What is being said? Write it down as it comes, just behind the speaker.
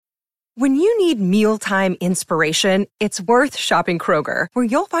When you need mealtime inspiration, it's worth shopping Kroger, where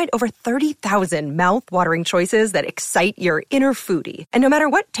you'll find over 30,000 mouth-watering choices that excite your inner foodie. And no matter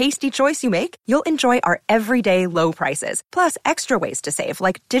what tasty choice you make, you'll enjoy our everyday low prices, plus extra ways to save,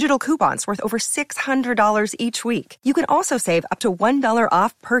 like digital coupons worth over $600 each week. You can also save up to $1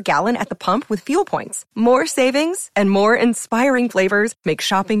 off per gallon at the pump with fuel points. More savings and more inspiring flavors make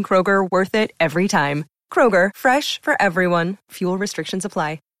shopping Kroger worth it every time. Kroger, fresh for everyone. Fuel restrictions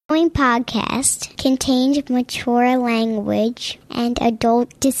apply. The following podcast contains mature language and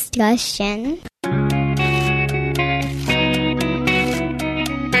adult discussion.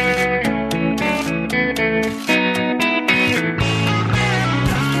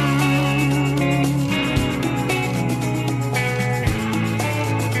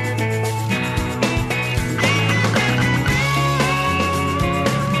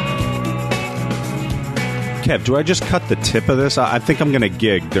 Kev, do I just cut the tip of this? I think I'm going to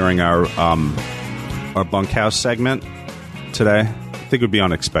gig during our bunkhouse segment today. I think it would be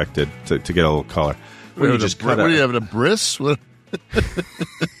unexpected to get a little color. What are you having, a bris?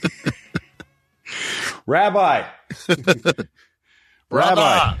 Rabbi.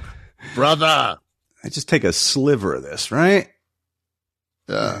 Brother. I just take a sliver of this, right?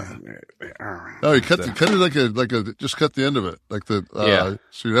 Yeah. No, you cut it just cut the end of it,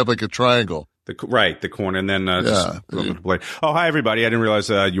 so you have like a triangle. The corner, and then just the blade. Oh, hi, everybody. I didn't realize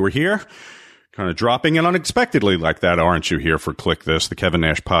you were here. Kind of dropping in unexpectedly like that, aren't you, here for Click This, the Kevin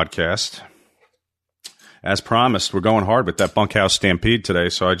Nash podcast. As promised, we're going hard with that bunkhouse stampede today,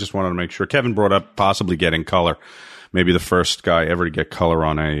 so I just wanted to make sure. Kevin brought up possibly getting color. Maybe the first guy ever to get color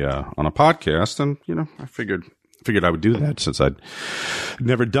on a podcast, and, I figured I would do that since I'd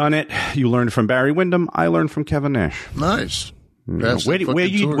never done it. You learned from Barry Windham. I learned from Kevin Nash. Nice. Where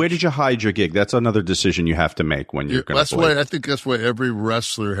did you hide your gig? That's another decision you have to make when you're going to. I think that's why every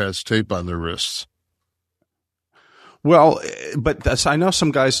wrestler has tape on their wrists. Well, but I know some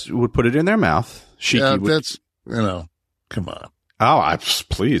guys would put it in their mouth. Come on. Oh,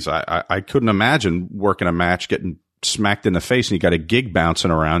 please. I couldn't imagine working a match, getting smacked in the face, and you got a gig bouncing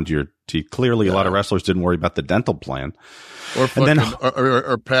around your teeth. Clearly, a lot of wrestlers didn't worry about the dental plan. Or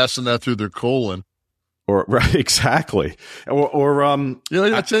passing that through their colon. Right, exactly. I'll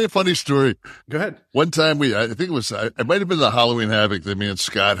tell you a funny story. Go ahead. One time it might have been the Halloween Havoc that me and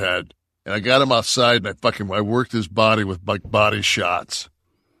Scott had, and I got him outside and I worked his body with body shots,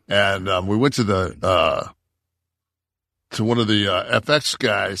 and we went to one of the FX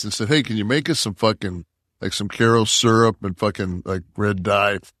guys and said, "Hey, can you make us some fucking some Caro syrup and fucking red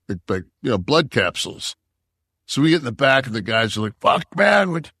dye, blood capsules?" So we get in the back and the guys are like, "Fuck,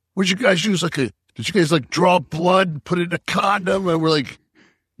 man, would you guys use did you guys draw blood and put it in a condom?" And we're like,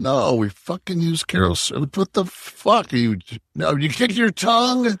 "No, we fucking use Caro syrup. What the fuck are you? No, you kicked your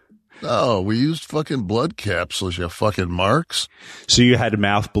tongue? No, we used fucking blood capsules, you fucking marks." So you had a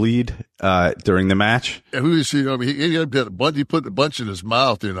mouth bleed during the match? Yeah, he put a bunch in his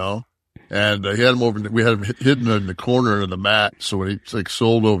mouth, and he had him we had him hidden in the corner of the mat. So when he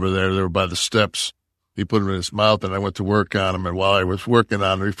sold over there, they were by the steps. He put him in his mouth, and I went to work on him. And while I was working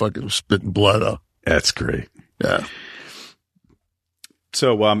on him, he fucking was spitting blood up. That's great. Yeah.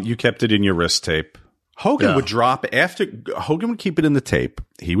 So you kept it in your wrist tape. Hogan would drop Hogan would keep it in the tape.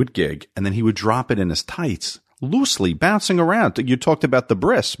 He would gig, and then he would drop it in his tights, loosely bouncing around. You talked about the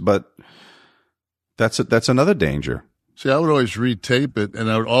bris, but that's another danger. See, I would always retape it, and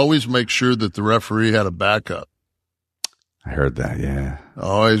I would always make sure that the referee had a backup. I heard that, yeah.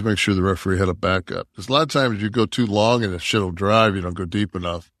 Always make sure the referee had a backup. Because a lot of times you go too long and the shit will drive, you don't go deep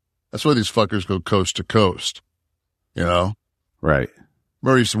enough. That's why these fuckers go coast to coast, Right.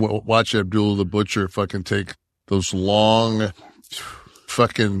 Remember I used to watch Abdullah the Butcher fucking take those long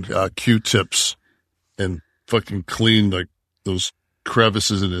fucking Q-tips and fucking clean those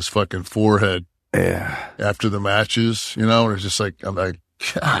crevices in his fucking forehead. Yeah. After the matches, and it's just I'm like,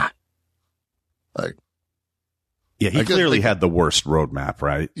 God. Yeah, he clearly had the worst roadmap,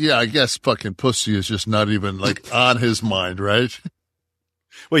 right? Yeah, I guess fucking pussy is just not even on his mind, right?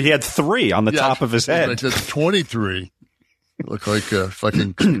 Well, he had 3 on the top of his head. I said 23. Looked like a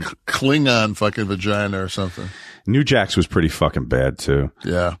fucking Klingon fucking vagina or something. New Jack's was pretty fucking bad too.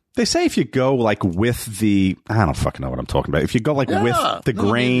 Yeah. They say if you go with I don't fucking know what I'm talking about. If you go with the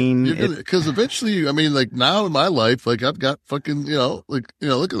grain, because eventually, now in my life, I've got fucking, look at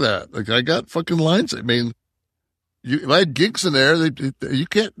that. I got fucking lines. If I had gigs in there, you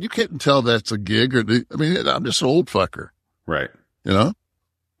can't tell that's a gig I'm just an old fucker. Right.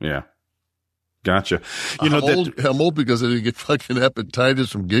 Yeah. Gotcha. I'm old because I didn't get fucking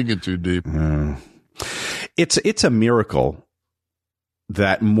hepatitis from gigging too deep. It's a miracle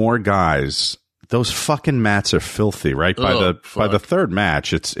that more guys, those fucking mats are filthy, right? By the third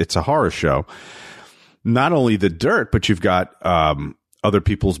match, it's a horror show. Not only the dirt, but you've got other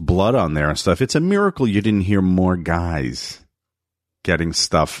people's blood on there and stuff. It's a miracle you didn't hear more guys getting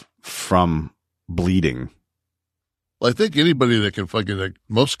stuff from bleeding. Well, I think anybody that can fucking, like,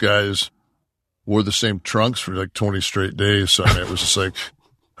 most guys wore the same trunks for like 20 straight days. So I mean, it was just like,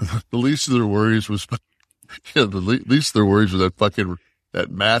 the least of their worries was, least of their worries was that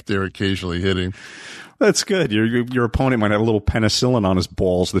mat they're occasionally hitting. That's good. Your opponent might have a little penicillin on his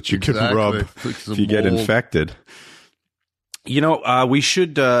balls that you can rub if you get infected. You know, we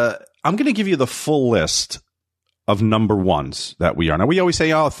should, I'm going to give you the full list of number ones that we are. Now, we always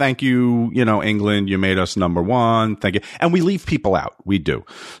say, oh, thank you, England, you made us number one. Thank you. And we leave people out. We do.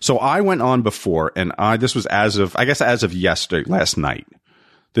 So I went on before, and this was as of yesterday, last night.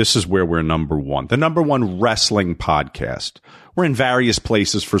 This is where we're number one. The number one wrestling podcast. We're in various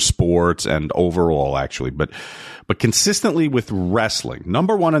places for sports and overall, actually, but consistently with wrestling.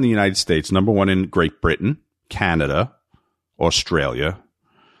 Number one in the United States, number one in Great Britain, Canada, Australia,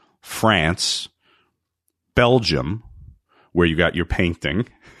 France, Belgium, where you got your painting.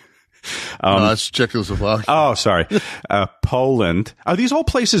 That's Czechoslovakia. Oh, sorry. Poland. Are these all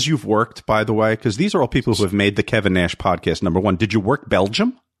places you've worked, by the way? Because these are all people who have made the Kevin Nash podcast number one. Did you work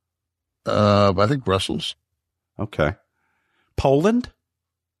Belgium? I think Brussels. Okay. Poland?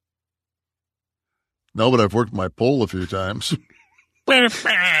 No, but I've worked my pole a few times.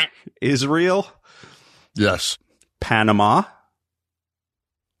 Israel? Yes. Panama?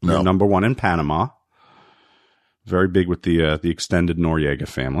 No. You're number one in Panama. Very big with the extended Noriega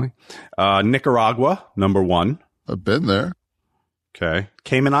family. Nicaragua, number one. I've been there. Okay.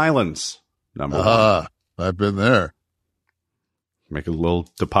 Cayman Islands, number one. I've been there. Make a little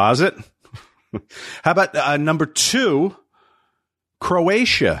deposit. How about number two,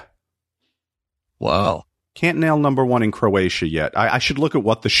 Croatia? Wow. Can't nail number one in Croatia yet. I should look at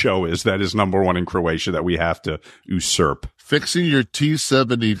what the show is that is number one in Croatia that we have to usurp. Fixing your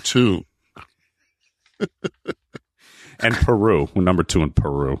T-72. And Peru. We're number two in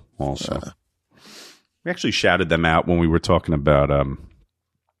Peru also. We actually shouted them out when we were talking about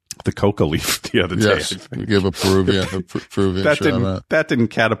the coca leaf the other day. Yes, we gave a Peruvian shout out. That didn't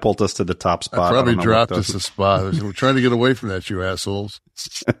catapult us to the top spot. I probably dropped us a spot. We're trying to get away from that, you assholes.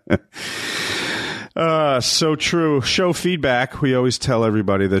 So true. Show feedback. We always tell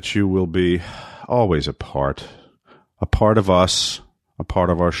everybody that you will be always a part of us, a part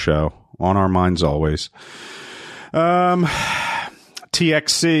of our show, on our minds always.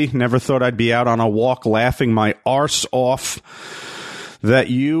 TXC, never thought I'd be out on a walk laughing my arse off that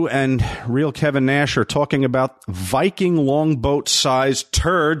you and real Kevin Nash are talking about Viking longboat-sized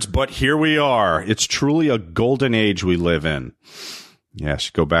turds, but here we are. It's truly a golden age we live in. Yes,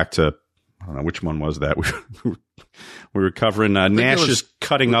 go back to, I don't know, which one was that? We were covering Nash is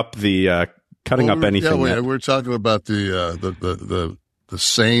cutting up the cutting up anything. Yeah, we're talking about the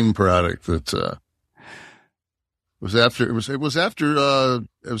Sane product that was after Flair's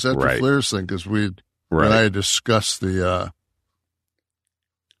thing, because and I had discussed the.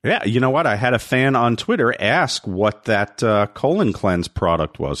 Yeah, you know what? I had a fan on Twitter ask what that colon cleanse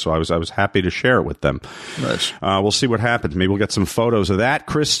product was, so I was happy to share it with them. Nice. We'll see what happens. Maybe we'll get some photos of that.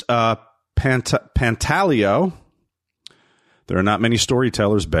 Chris Pantaleo. There are not many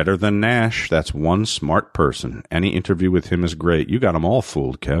storytellers better than Nash. That's one smart person. Any interview with him is great. You got them all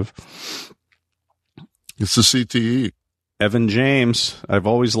fooled, Kev. It's the CTE. Evan James. I've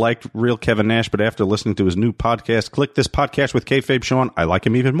always liked real Kevin Nash, but after listening to his new podcast, Click This Podcast with Kayfabe Sean, I like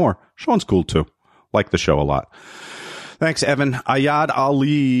him even more. Sean's cool, too. Like the show a lot. Thanks, Evan. Ayad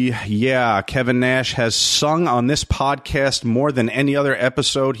Ali. Yeah, Kevin Nash has sung on this podcast more than any other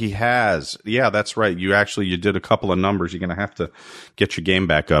episode he has. Yeah, that's right. You did a couple of numbers. You're going to have to get your game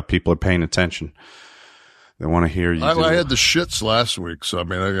back up. People are paying attention. They want to hear you. I had the shits last week, so I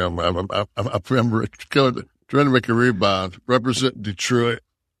mean, I'm trying to make a rebound. Represent Detroit.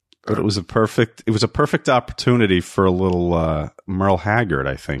 But it was a perfect opportunity for a little Merle Haggard,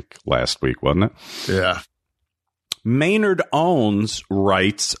 I think, last week, wasn't it? Yeah. Maynard Owens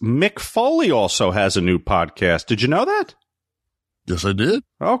writes, Mick Foley also has a new podcast. Did you know that? Yes, I did.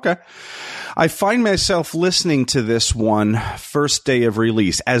 Okay. I find myself listening to this one first day of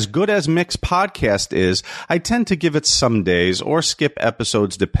release. As good as Mick's podcast is, I tend to give it some days or skip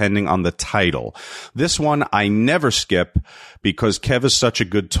episodes depending on the title. This one I never skip because Kev is such a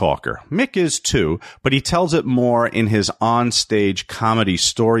good talker. Mick is too, but he tells it more in his on-stage comedy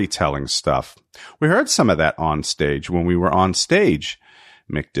storytelling stuff. We heard some of that on stage when we were on stage.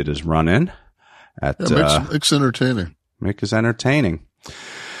 Mick did his run-in at... Mick's entertaining. Mick is entertaining.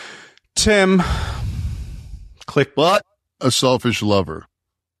 Tim, click. What? A selfish lover.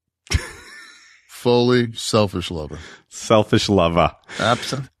 Fully selfish lover. Selfish lover.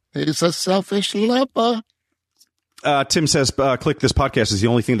 Absolutely. He's a selfish lover. Tim says, click this podcast is the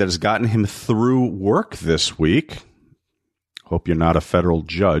only thing that has gotten him through work this week. Hope you're not a federal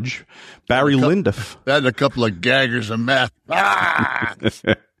judge. Barry Lindeff. That and a couple of gaggers of meth. Ah!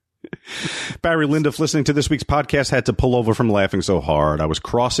 Barry Lindeff, listening to this week's podcast, had to pull over from laughing so hard. I was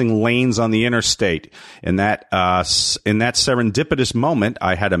crossing lanes on the interstate. In that serendipitous moment,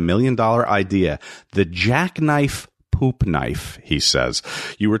 I had $1 million idea. The jackknife poop knife, he says.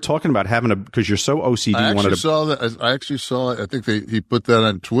 You were talking about having because you're so OCD. I actually saw it. I think he put that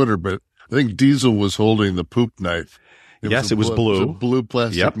on Twitter, but I think Diesel was holding the poop knife. It was blue. It was a blue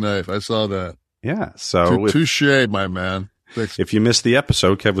plastic knife. I saw that. Yeah. So touche, my man. Thanks. If you missed the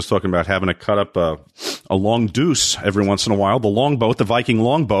episode, Kev was talking about having to cut up a long deuce every once in a while, the longboat, the Viking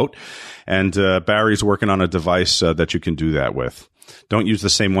longboat, and Barry's working on a device that you can do that with. Don't use the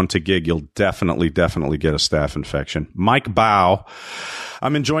same one to gig. You'll definitely get a staph infection. Mike Bow,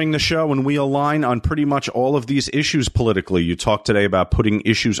 I'm enjoying the show, and we align on pretty much all of these issues politically. You talked today about putting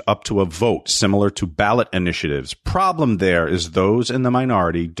issues up to a vote, similar to ballot initiatives. Problem there is those in the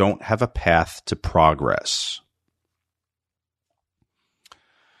minority don't have a path to progress.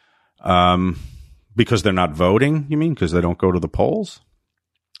 Because they're not voting, you mean? Because they don't go to the polls?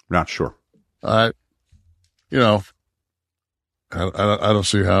 Not sure. I don't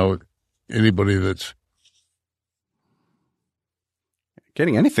see how anybody that's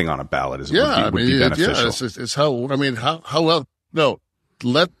getting anything on a ballot would be beneficial. It's how well. No,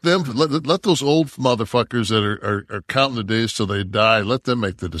 let those old motherfuckers that are counting the days till they die. Let them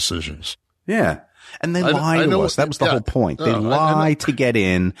make the decisions. Yeah. And they lie to us. That was the whole point. They lie to get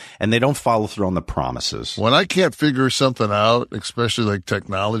in, and they don't follow through on the promises. When I can't figure something out, especially like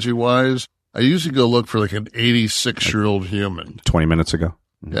technology-wise, I usually go look for like an 86-year-old human. 20 minutes ago?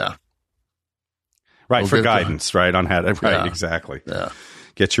 Yeah. Right, for guidance, right, on how to, right, yeah. Exactly. Yeah.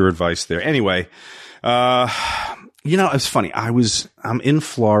 Get your advice there. Anyway, it's funny. I'm in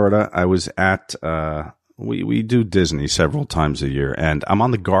Florida. I was at, we do Disney several times a year, and I'm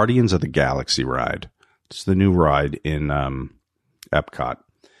on the Guardians of the Galaxy ride. It's the new ride in Epcot.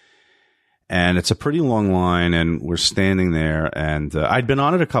 And it's a pretty long line, and we're standing there, and I'd been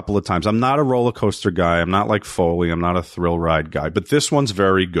on it a couple of times. I'm not a roller coaster guy. I'm not like Foley. I'm not a thrill ride guy. But this one's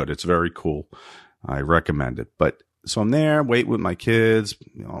very good. It's very cool. I recommend it. But so I'm there, waiting with my kids,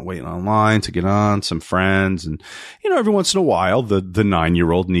 waiting online to get on, some friends. And, every once in a while, the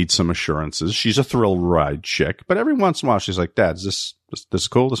 9-year-old needs some assurances. She's a thrill ride chick. But every once in a while, she's like, Dad, is this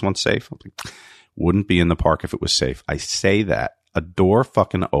cool? This one's safe? I'm like, wouldn't be in the park if it was safe. I say that. A door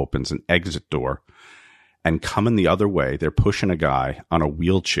fucking opens, an exit door, and coming the other way, they're pushing a guy on a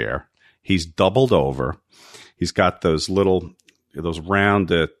wheelchair. He's doubled over. He's got those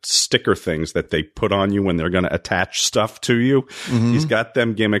round sticker things that they put on you when they're going to attach stuff to you. Mm-hmm. He's got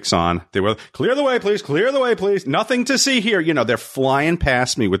them gimmicks on. They were, clear the way, please. Clear the way, please. Nothing to see here. They're flying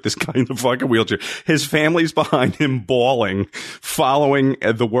past me with this kind of fucking wheelchair. His family's behind him bawling, following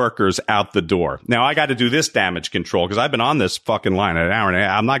the workers out the door. Now I got to do this damage control because I've been on this fucking line an hour and a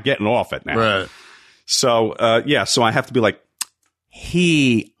half. I'm not getting off it now. Right. So, so I have to be like,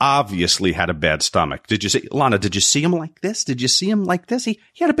 he obviously had a bad stomach. Lana, did you see him like this? Did you see him like this? He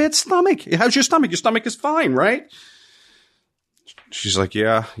had a bad stomach. How's your stomach? Your stomach is fine, right? She's like,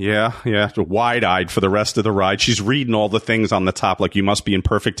 yeah. Wide-eyed for the rest of the ride. She's reading all the things on the top, like, you must be in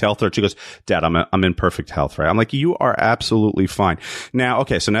perfect health. Or she goes, Dad, I'm in perfect health, right? I'm like, you are absolutely fine. Now,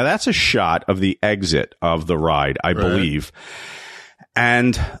 okay, so now that's a shot of the exit of the ride, I believe.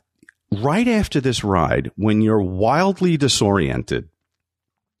 And right after this ride, when you're wildly disoriented,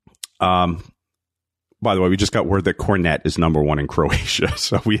 by the way, we just got word that Cornet is #1 in Croatia,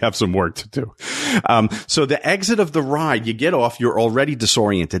 so we have some work to do. So the exit of the ride, you get off, you're already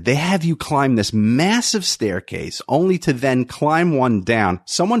disoriented. They have you climb this massive staircase, only to then climb one down.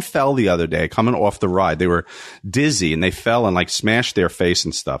 Someone fell the other day coming off the ride. They were dizzy, and they fell and smashed their face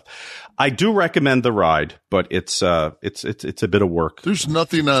and stuff. I do recommend the ride, but it's a bit of work. There's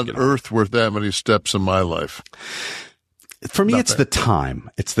nothing on earth worth that many steps in my life. For me, it's the time.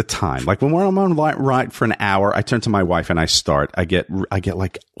 It's the time. Like when I'm on ride for an hour, I turn to my wife and I start. I get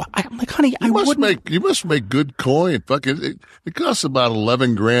like, I'm like, honey, you must make good coin. Fucking, it costs about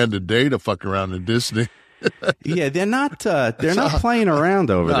 $11,000 a day to fuck around in Disney. Yeah, they're not playing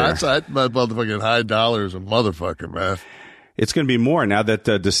around over there. That's motherfucking high dollars a motherfucker, man. It's going to be more now that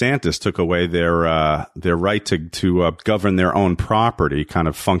DeSantis took away their right to govern their own property, kind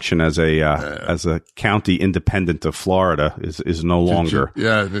of function as a county independent of Florida is no longer.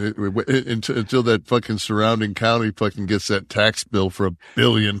 Yeah, until that fucking surrounding county fucking gets that tax bill for $1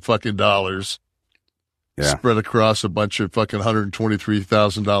 billion fucking dollars spread across a bunch of fucking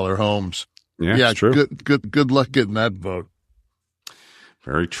 $123,000 homes. Yeah, true. Good luck getting that vote.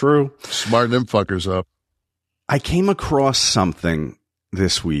 Very true. Smarten them fuckers up. I came across something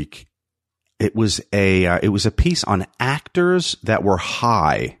this week. It was a piece on actors that were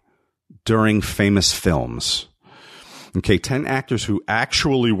high during famous films. Okay, 10 actors who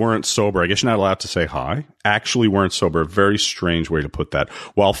actually weren't sober. I guess you're not allowed to say high. Actually weren't sober. A very strange way to put that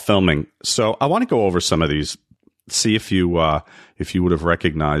while filming. So I want to go over some of these. See if you would have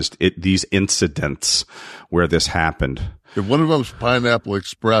recognized these incidents where this happened. If one of them's Pineapple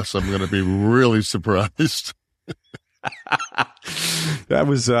Express, I'm going to be really surprised. That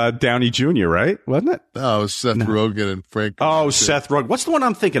was Downey Jr., right? Wasn't it? No, it was Seth Rogen and Frank. Oh, Seth Rogen. What's the one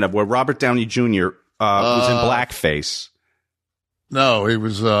I'm thinking of where Robert Downey Jr. Was in blackface? No, he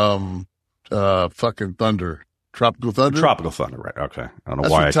was fucking Thunder. Tropical Thunder? Tropical Thunder, right. Okay. I don't know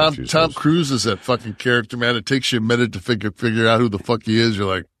That's why I Tom confused those. Cruise is that fucking character, man. It takes you a minute to figure out who the fuck he is.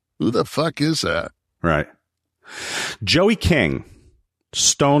 You're like, who the fuck is that? Right. Joey King,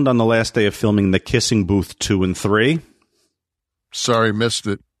 stoned on the last day of filming The Kissing Booth 2 and 3. Sorry, missed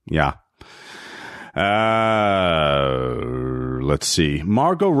it. Yeah. Let's see.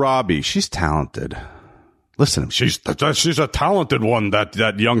 Margot Robbie, she's talented. Listen, she's a talented one,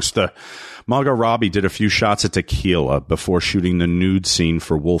 that youngster. Margot Robbie did a few shots of tequila before shooting the nude scene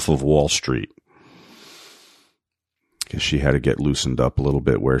for Wolf of Wall Street. Because she had to get loosened up a little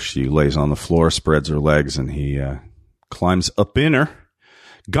bit where she lays on the floor, spreads her legs, and he climbs up in her.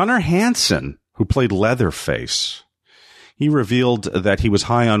 Gunnar Hansen, who played Leatherface, he revealed that he was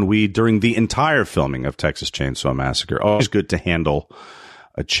high on weed during the entire filming of Texas Chainsaw Massacre. Always good to handle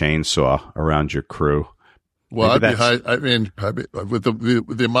a chainsaw around your crew. Well, I'd be high. I mean, with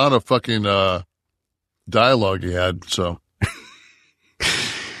the amount of fucking dialogue he had, so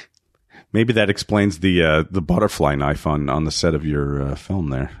maybe that explains the butterfly knife on the set of your film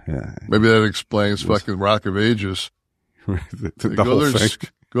there. Yeah, maybe that explains fucking Rock of Ages. the whole thing.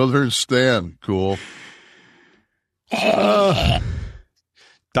 Go there and stand. Cool.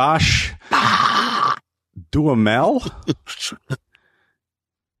 Dash Duhamel?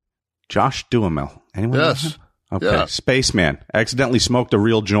 Josh Duhamel. Anyone? Yes. Okay. Yeah. Spaceman. Accidentally smoked a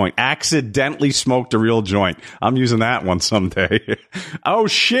real joint. I'm using that one someday. Oh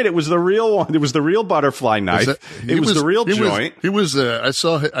shit! It was the real one. It was the real butterfly knife. It was the real joint. I went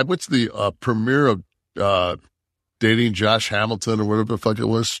to the premiere of Dating Josh Hamilton or whatever the fuck it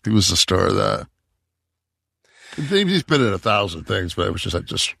was. He was the star of that. He's been in 1,000 things, but it was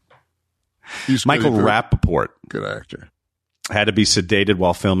just Michael Rappaport, good actor, had to be sedated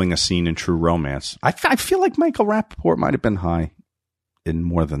while filming a scene in True Romance. I feel like Michael Rappaport might have been high in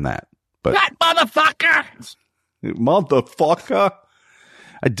more than that. But that motherfucker,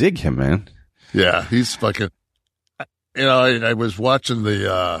 I dig him, man. Yeah, he's fucking. You know, I was watching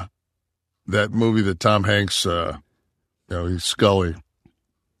that movie that Tom Hanks, he's Scully.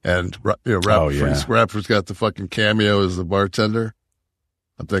 And, Rappaport's got the fucking cameo as the bartender.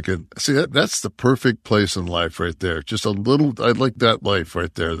 I'm thinking, see, that's the perfect place in life right there. Just a little, I like that life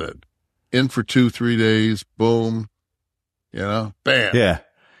right there. That in for 2-3 days, boom, bam. Yeah.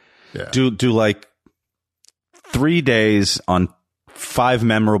 Do like 3 days on 5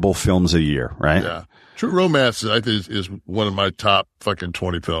 memorable films a year, right? Yeah. True Romance, I think, is one of my top fucking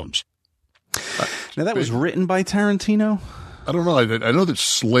 20 films. Now, that was written by Tarantino? I don't know. I know that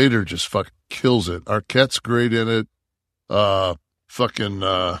Slater just fucking kills it. Arquette's great in it. Fucking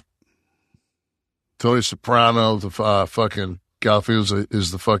Tony Soprano, the fucking Galifianakis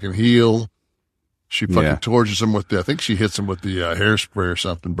is the fucking heel. She fucking tortures him I think she hits him with the hairspray or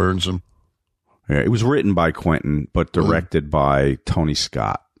something, burns him. Yeah, it was written by Quentin, but directed by Tony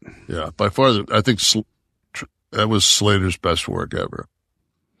Scott. Yeah, by far, I think that was Slater's best work ever.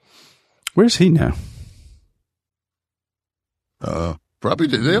 Where's he now? Probably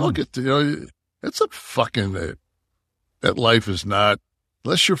they all get to, it's a fucking, that life is not,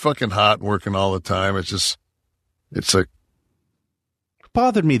 unless you're fucking hot and working all the time. It's like. It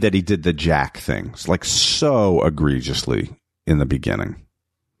bothered me that he did the Jack things like so egregiously in the beginning.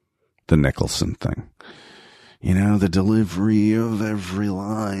 The Nicholson thing. The delivery of every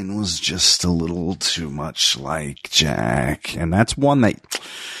line was just a little too much like Jack. And that's one that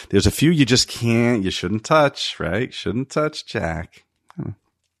there's a few you shouldn't touch, right? Shouldn't touch Jack.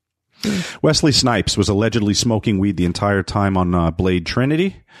 Wesley Snipes was allegedly smoking weed the entire time on Blade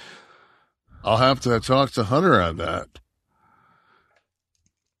Trinity. I'll have to talk to Hunter on that.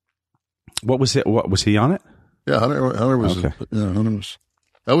 What was it? What was he on it? Yeah, Hunter was. Okay. Hunter was.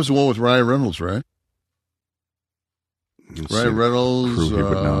 That was the one with Ryan Reynolds, right? Ryan Reynolds. Crew here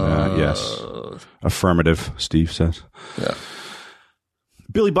would know that. Yes. Affirmative, Steve says. Yeah.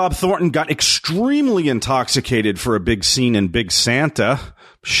 Billy Bob Thornton got extremely intoxicated for a big scene in Big Santa.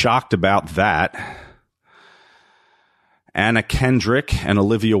 Shocked about that. Anna Kendrick and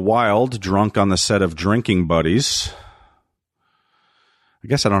Olivia Wilde drunk on the set of Drinking Buddies. I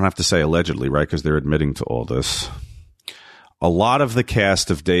guess I don't have to say allegedly, right? Because they're admitting to all this. A lot of the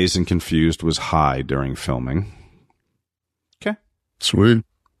cast of Dazed and Confused was high during filming. Okay. Sweet.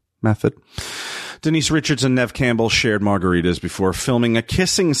 Method. Denise Richards and Nev Campbell shared margaritas before filming a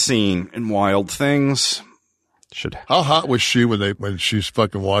kissing scene in Wild Things. How hot was she when she's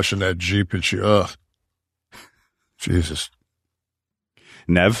fucking washing that Jeep and Jesus.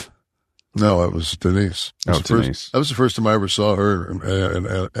 Nev? No, it was Denise. Denise. That was the first time I ever saw her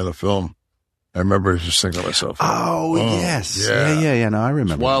in a film. I remember just thinking to myself. Oh yes. Yeah. No, I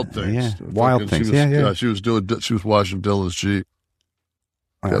remember. Wild Things. Yeah. Wild Things. Yeah. She was washing Dylan's Jeep.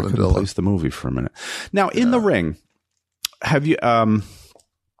 I couldn't place the movie for a minute. Now, in the ring, have you?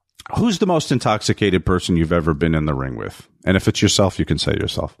 Who's the most intoxicated person you've ever been in the ring with? And if it's yourself, you can say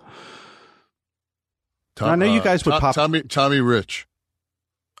yourself. I know you guys would pop. Tommy Rich.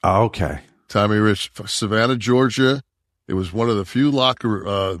 Oh, okay. Tommy Rich, Savannah, Georgia. It was one of the few locker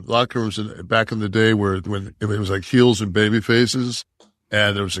rooms back in the day when it was like heels and baby faces,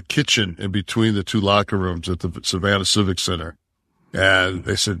 and there was a kitchen in between the two locker rooms at the Savannah Civic Center. And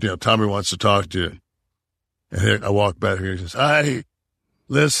they said, Tommy wants to talk to you. And I walked back here and he says, "Hey,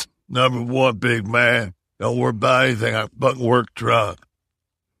 listen, number one, big man, don't worry about anything. I fucking work drunk.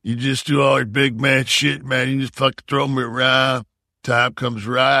 You just do all your big man shit, man. You just fucking throw me around. Time comes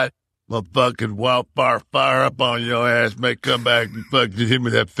right, my fucking wildfire fire up on your ass, make come back and fucking hit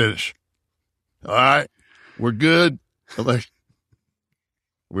me that finish. All right, we're good." I'm like,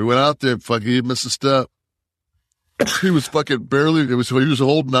 we went out there, fucking he missed a step. He was fucking he was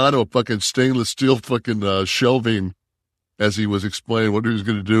holding on to a fucking stainless steel fucking shelving as he was explaining what he was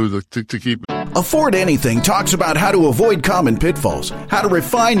going to do to keep. Afford Anything talks about how to avoid common pitfalls, how to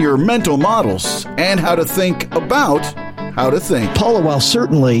refine your mental models, and how to think about how to think. Paula, while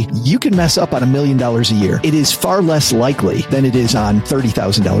certainly you can mess up on $1 million a year, it is far less likely than it is on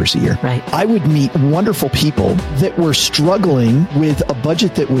 $30,000 a year. Right. I would meet wonderful people that were struggling with a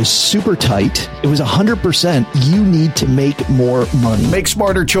budget that was super tight. It was 100% you need to make more money. Make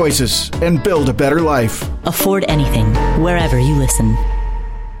smarter choices and build a better life. Afford Anything, wherever you listen.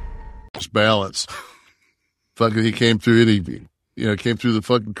 Balance. Fucking, he came through it. He came through the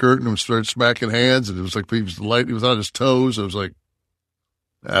fucking curtain and started smacking hands, and it was like he was on his toes. I was like,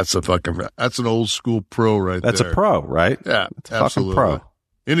 that's an old school pro right there. That's a pro, right? Yeah, that's absolutely. Fucking pro.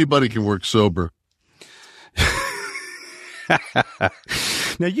 Anybody can work sober.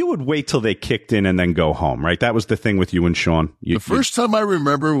 Now, you would wait till they kicked in and then go home, right? That was the thing with you and Sean. The first time I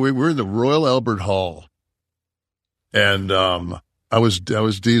remember, we were in the Royal Albert Hall, and I was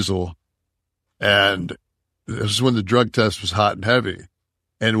Diesel, and this was when the drug test was hot and heavy,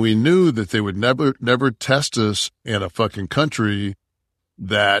 and we knew that they would never test us in a fucking country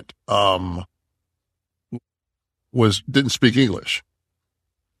that didn't speak English.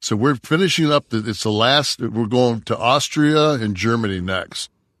 So we're finishing up. It's the last. We're going to Austria and Germany next.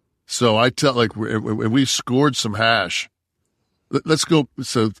 So we scored some hash. Let's go.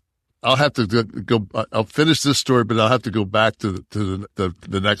 So I'll have to go. I'll finish this story, but I'll have to go back to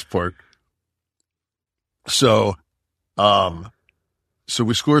the next part. So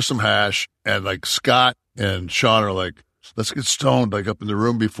we score some hash, and like Scott and Sean are like, let's get stoned, like up in the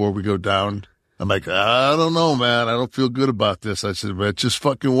room before we go down. I'm like, I don't know, man. I don't feel good about this. I said, man, just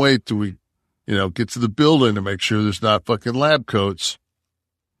fucking wait till we, get to the building to make sure there's not fucking lab coats.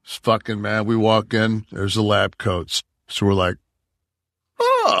 Just fucking, man, we walk in, there's the lab coats. So we're like,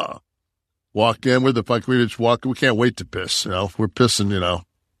 walk in with the fuck, we just walk, we can't wait to piss, we're pissing,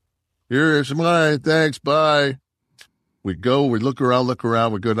 here's mine, thanks, bye. We go, we look around,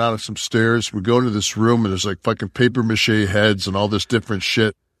 we go down some stairs, we go into this room, and there's like fucking paper mache heads and all this different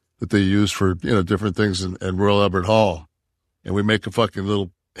shit that they use for, different things in Royal Albert Hall. And we make a fucking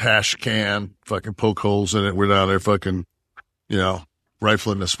little hash can, fucking poke holes in it. We're down there fucking,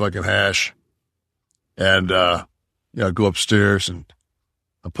 rifling this fucking hash. And, I go upstairs and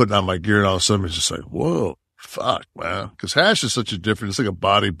I'm putting on my gear, and all of a sudden it's just like, whoa, fuck, man. Cause hash is such a different, it's like a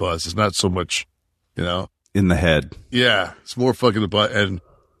body buzz. It's not so much, in the head. Yeah. It's more fucking the butt. And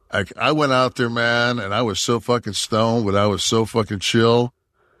I went out there, man, and I was so fucking stoned, but I was so fucking chill.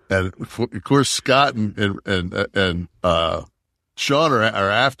 And of course, Scott and Sean are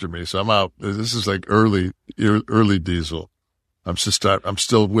after me. So I'm out. This is like early Diesel. I'm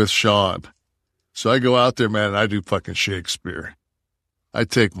still with Sean. So I go out there, man, and I do fucking Shakespeare. I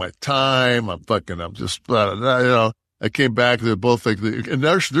take my time. I'm just, I came back. They're both like, and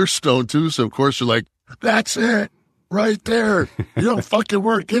they're stoned too. So of course they're like, that's it. Right there. You don't fucking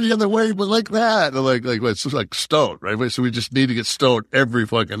work any other way but like that. And like it's just like stoned, right? So we just need to get stoned every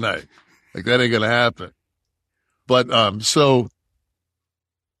fucking night. Like that ain't gonna happen. But so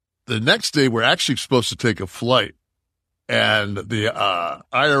the next day we're actually supposed to take a flight, and the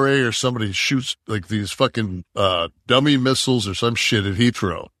IRA or somebody shoots like these fucking dummy missiles or some shit at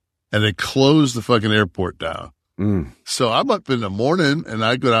Heathrow, and they close the fucking airport down. So I'm up in the morning and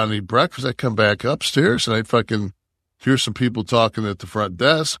I go down and eat breakfast. I come back upstairs and I fucking hear some people talking at the front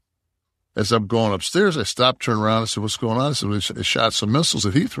desk. As I'm going upstairs, I stop, turn around, and said, what's going on? I said, they shot some missiles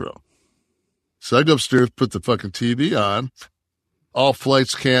at Heathrow. So I go upstairs, put the fucking TV on. All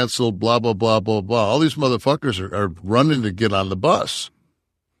flights canceled, blah, blah, blah, blah, blah. All these motherfuckers are running to get on the bus.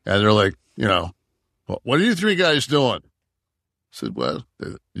 And they're like, what are you three guys doing? I said, well,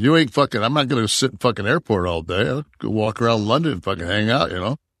 you ain't fucking, I'm not going to sit in fucking airport all day. I'll go walk around London and fucking hang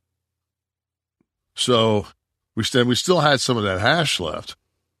out, So we still had some of that hash left.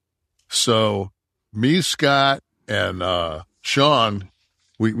 So me, Scott, and Sean,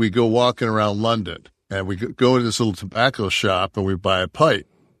 we go walking around London, and we go into this little tobacco shop and we buy a pipe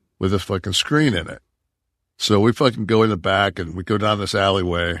with a fucking screen in it. So we fucking go in the back and we go down this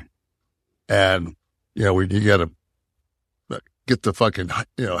alleyway, and you got to get the fucking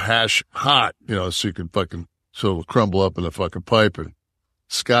hash hot, so you can fucking it'll crumble up in the fucking pipe. And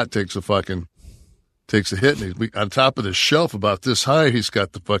Scott takes a hit, and he's on top of this shelf about this high. He's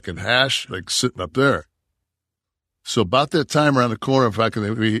got the fucking hash like sitting up there. So about that time around the corner,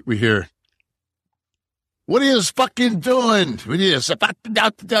 fucking we hear, what are you fucking doing? What are you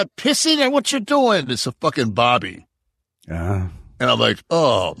pissing or what you doing? It's a fucking Bobby. And I'm like,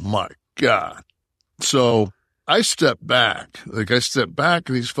 oh my God. So I step back, and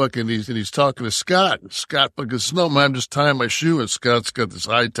he's talking to Scott. And Scott fucking says, no, man, I'm just tying my shoe. And Scott's got this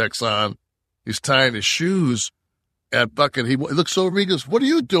high-techs on. He's tying his shoes, and fucking he looks over at me, he goes, what are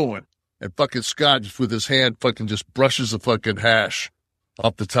you doing? And fucking Scott, just with his hand, fucking just brushes the fucking hash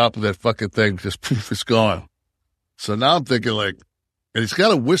off the top of that fucking thing, just poof, it's gone. So now I'm thinking and he's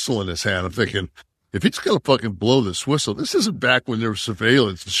got a whistle in his hand. I'm thinking, if he's going to fucking blow this whistle, this isn't back when there was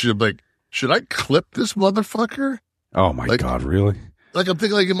surveillance and shit. I'm like, should I clip this motherfucker? Oh my God, really? I'm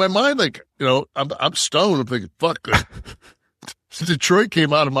thinking in my mind, I'm stoned. I'm thinking, fuck. Detroit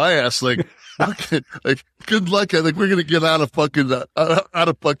came out of my ass good luck. I think we're gonna get out of fucking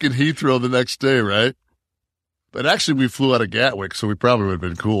Heathrow the next day, right? But actually, we flew out of Gatwick, so we probably would have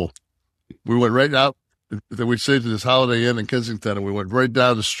been cool. We went right out. We stayed at this Holiday Inn in Kensington, and we went right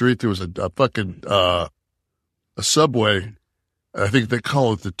down the street. There was a fucking a subway. I think they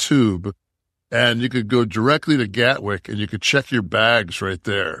call it the Tube, and you could go directly to Gatwick, and you could check your bags right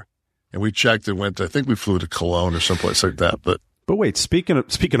there. And we checked and went. I think we flew to Cologne or someplace like that, but. But wait, speaking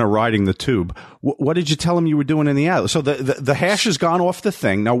of riding the tube, what did you tell him you were doing in the alley? So the hash has gone off the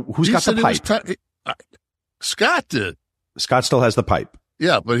thing. Now, who's got the pipe? Scott did. Scott still has the pipe.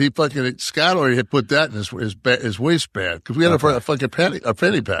 Yeah, but Scott already had put that in his waistband because we had a fucking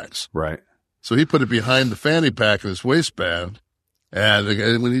fanny packs. Right. So he put it behind the fanny pack in his waistband, and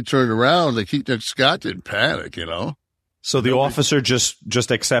when he turned around, Scott didn't panic, So the officer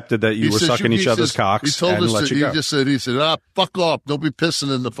just accepted that you were sucking each other's cocks and let you go. He said, fuck off. Don't be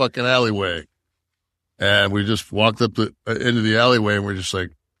pissing in the fucking alleyway. And we just walked up into the alleyway, and we're just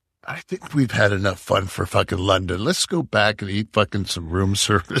like, I think we've had enough fun for fucking London. Let's go back and eat fucking some room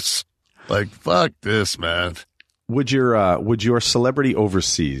service. Fuck this, man. Would your celebrity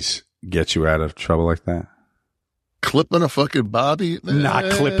overseas get you out of trouble like that? Clipping a fucking Bobby?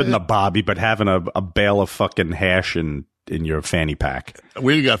 Not clipping the Bobby, but having a bale of fucking hash in your fanny pack.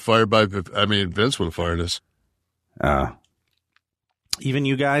 We got fired Vince would have fired us. Even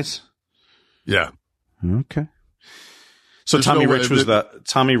you guys? Yeah. Okay. So Tommy Rich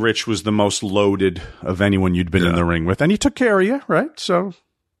was the most loaded of anyone you'd been in the ring with, and he took care of you, right? So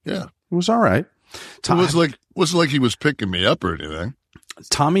yeah, it was all right. It wasn't like he was picking me up or anything.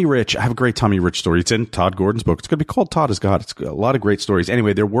 Tommy Rich, I have a great Tommy Rich story. It's in Todd Gordon's book. It's going to be called Todd Has Got. It's a lot of great stories.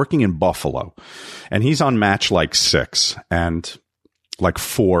 Anyway, they're working in Buffalo, and he's on match 6, and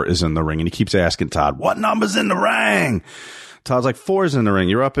 4 is in the ring, and he keeps asking Todd, what number's in the ring? Todd's like, 4's in the ring.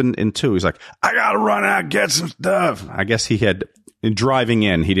 You're up in 2. He's like, I got to run out, get some stuff. I guess he had in driving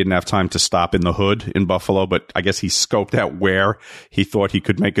in, he didn't have time to stop in the hood in Buffalo, but I guess he scoped out where he thought he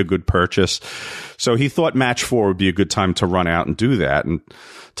could make a good purchase. So he thought match 4 would be a good time to run out and do that. And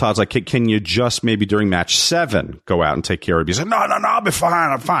Todd's like, can you just maybe during match 7 go out and take care of it? He said, no, I'll be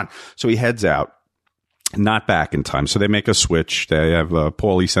fine. I'm fine. So he heads out, not back in time. So they make a switch. They have,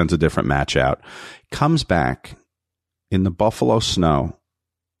 Paulie sends a different match out, comes back in the Buffalo snow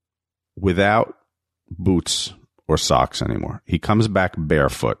without boots or socks anymore. He comes back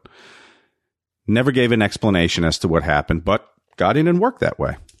barefoot. Never gave an explanation as to what happened, but God, he didn't work that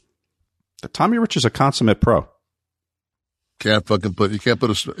way. Tommy Rich is a consummate pro. You can't put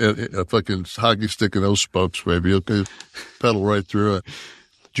a fucking hockey stick in those spokes, baby. You'll pedal right through it.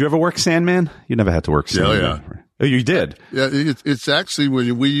 Did you ever work Sandman? You never had to work Sandman. Yeah. Oh, you did? Yeah, it's actually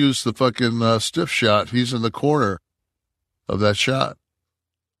when we use the fucking stiff shot, he's in the corner of that shot.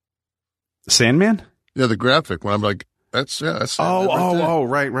 Sandman? Yeah, the graphic. When I'm like, that's right.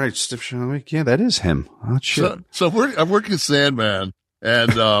 Stiff shot. Yeah, that is him. Oh, shit. So I'm working Sandman,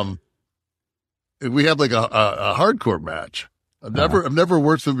 and we have like a hardcore match. I've never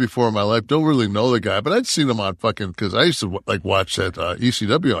worked with him before in my life. Don't really know the guy, but I'd seen him on fucking, because I used to like watch that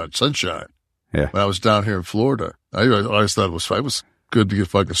ECW on Sunshine. Yeah. When I was down here in Florida, I always thought it was good to get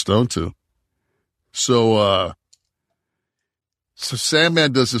fucking stoned to. So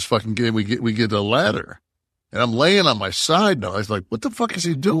Sandman does this fucking game. We get a ladder, and I'm laying on my side now. I was like, what the fuck is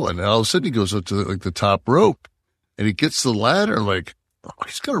he doing? And all of a sudden he goes up to the top rope, and he gets the ladder. And like, oh,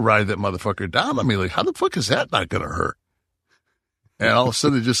 he's gonna ride that motherfucker down. I mean, like, how the fuck is that not gonna hurt? And all of a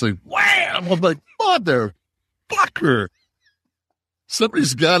sudden, just like, wham! I'm like, motherfucker.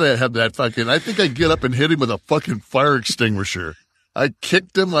 Somebody's got to have that fucking, I think I get up and hit him with a fucking fire extinguisher. I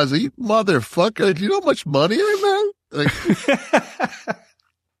kicked him. I was like, you motherfucker, do you know how much money I made? Like,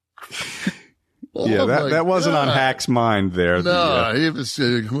 yeah, that wasn't on Hack's mind there. No, he was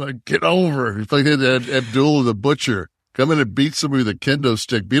get over. He's like Abdullah the Butcher. Come in and beat somebody with a kendo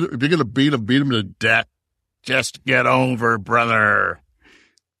stick. If you're going to beat him to death. Just get over, brother.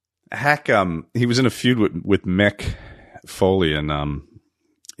 Hack, he was in a feud with Mick Foley in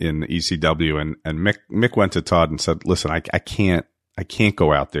ECW, and Mick went to Todd and said, "Listen, I can't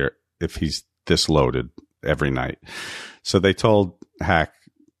go out there if he's this loaded every night." So they told Hack,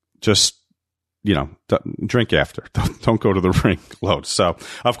 just, drink after. Don't go to the ring load. So,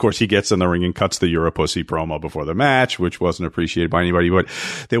 of course, he gets in the ring and cuts the "You're a pussy" promo before the match, which wasn't appreciated by anybody. But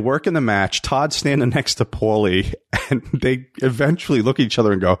they work in the match. Todd's standing next to Paulie, and they eventually look at each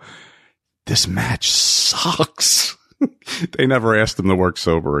other and go, "This match sucks." They never asked him to work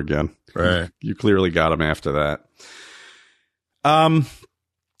sober again. Right. You clearly got him after that. When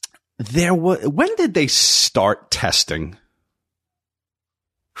did they start testing?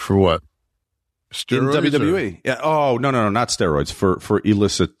 For what? Steroids in WWE? Yeah. Oh, no, not steroids. For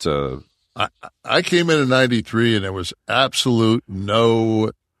illicit. I came in 93, and there was absolute no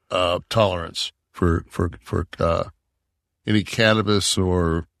tolerance for any cannabis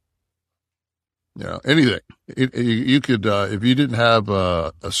or anything. You could if you didn't have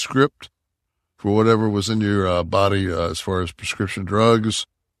a script for whatever was in your body as far as prescription drugs,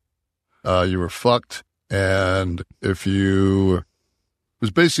 you were fucked. And if you it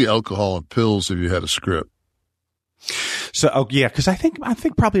was basically alcohol and pills if you had a script. So, because I think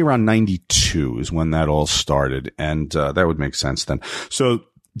probably around 92 is when that all started, and that would make sense then. So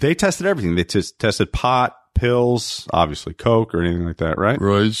they tested everything. They tested pot, pills, obviously coke or anything like that, right?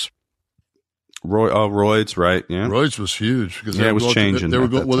 Roids, right? Yeah, roids was huge because it was changing. They were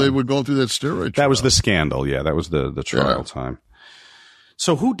going through that steroid. That was the scandal. Yeah, that was the trial time.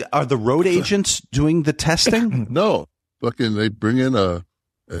 So who are the road agents doing the testing? No, fucking they bring in a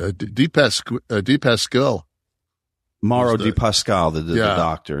D. Pascal. Mauro Di Pascal, the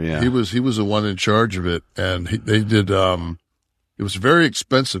doctor. Yeah, he was the one in charge of it, and they did. It was very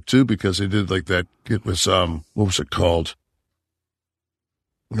expensive too because they did like that. It was what was it called?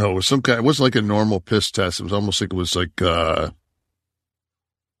 No, it was some kind. It wasn't like a normal piss test. It was almost like it was like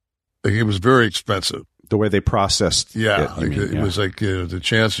it was very expensive. The way they processed. Yeah, it was like the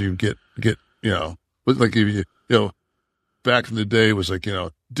chance you get but like if you back in the day it was like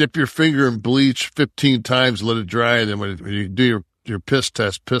dip your finger in bleach 15 times, let it dry, and then when you do your piss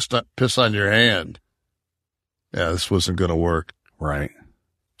test, piss on your hand. Yeah, this wasn't going to work. Right.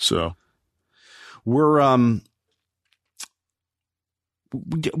 So we're now.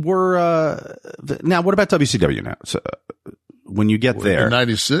 What about WCW now? So when you get there, in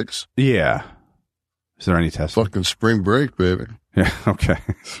 96. Yeah. Is there any testing? Fucking spring break, baby. Yeah. Okay.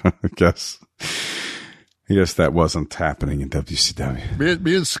 I guess that wasn't happening in WCW.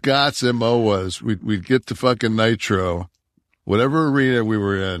 Me and Scott's MO was we'd get to fucking Nitro, whatever arena we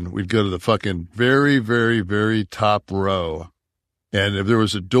were in, we'd go to the fucking very, very, very top row. And if there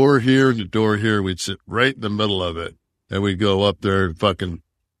was a door here and a door here, we'd sit right in the middle of it. And we'd go up there and fucking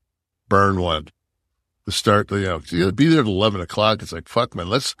burn one. To start, you'd be there at 11 o'clock. It's like, fuck, man,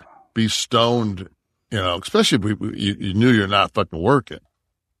 let's be stoned, especially if you knew you're not fucking working.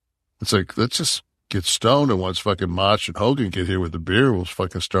 It's like, let's just get stoned, and once fucking Mach and Hogan get here with the beer, we'll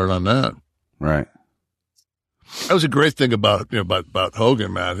fucking start on that. Right. That was a great thing about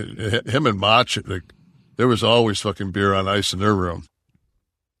Hogan, man. Him and Mach, there was always fucking beer on ice in their room,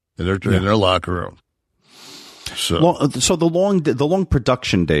 in their locker room. So the long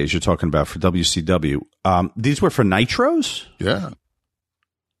production days you're talking about for WCW, these were for Nitros? Yeah.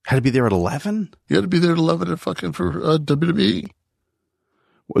 Had to be there at 11? You had to be there at 11 for WWE.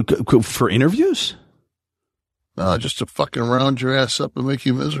 For interviews? Just to fucking round your ass up and make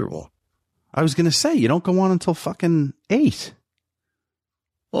you miserable. I was going to say, you don't go on until fucking 8.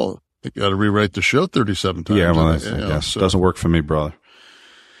 Well, you got to rewrite the show 37 times. Yeah, well, I guess. So. Doesn't work for me, brother.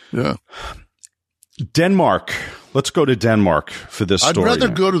 Yeah. Denmark. Let's go to Denmark for this story. I'd rather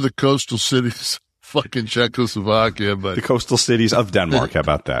go to the coastal cities, fucking Czechoslovakia, but the coastal cities of Denmark. How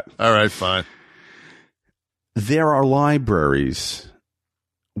about that? All right, fine. There are libraries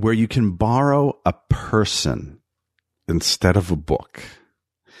where you can borrow a person instead of a book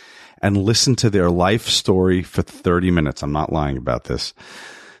and listen to their life story for 30 minutes. I'm not lying about this.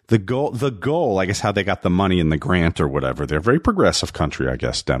 The goal, I guess how they got the money in the grant or whatever, they're a very progressive country, I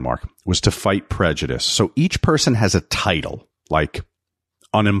guess, Denmark, was to fight prejudice. So each person has a title, like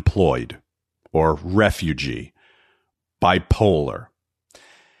unemployed or refugee, bipolar.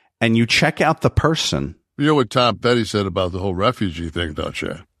 And you check out the person. You know what Tom Petty said about the whole refugee thing, don't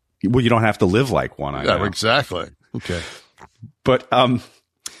you? Well, you don't have to live like one. I know. Exactly. Okay. But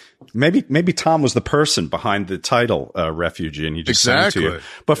maybe Tom was the person behind the title refugee, and he just sang it to you.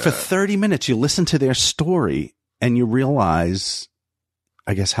 But for 30 minutes, you listen to their story, and you realize,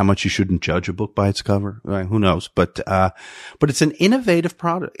 I guess, how much you shouldn't judge a book by its cover. Who knows? But it's an innovative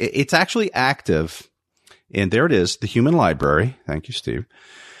product. It's actually active, and there it is, the Human Library. Thank you, Steve.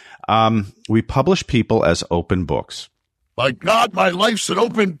 We publish people as open books. My God, my life's an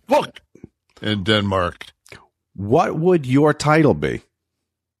open book in Denmark. What would your title be?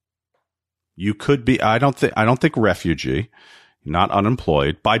 You could be, I don't think refugee, not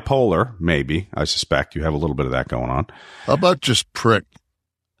unemployed, bipolar, maybe. I suspect you have a little bit of that going on. How about just prick?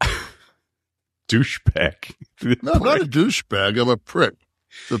 Douchebag. No, I'm not a douchebag. I'm a prick.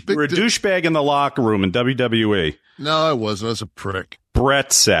 You're a douchebag in the locker room in WWE. No, I wasn't. I was a prick.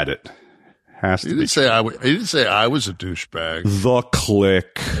 Brett said it. He didn't say I was a douchebag. The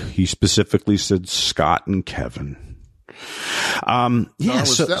Click. He specifically said Scott and Kevin.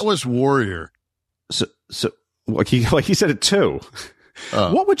 That was Warrior. So like he said it too.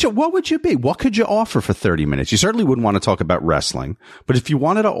 What would you be? What could you offer for 30 minutes? You certainly wouldn't want to talk about wrestling, but if you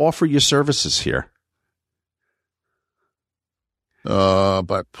wanted to offer your services here.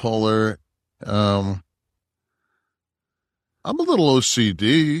 Bipolar. I'm a little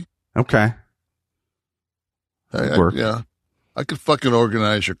OCD. Okay. Yeah. I could fucking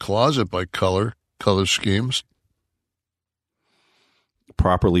organize your closet by color schemes.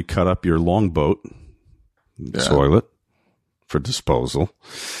 Properly cut up your longboat toilet for disposal.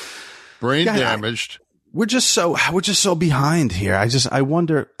 Brain damaged. We're just so behind here. I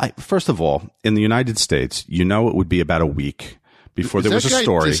wonder, first of all, in the United States, it would be about a week before there was a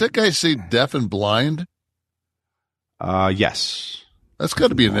story. Does that guy say deaf and blind? Yes. That's got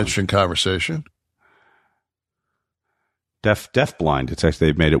to be an interesting conversation. Deaf blind. It's actually,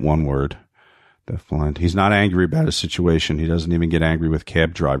 they've made it one word. Deaf blind. He's not angry about his situation. He doesn't even get angry with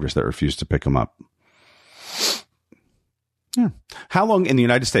cab drivers that refuse to pick him up. Yeah. How long in the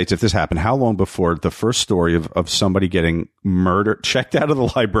United States, if this happened, how long before the first story of somebody getting murdered, checked out of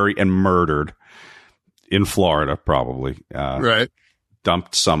the library and murdered in Florida, probably, right,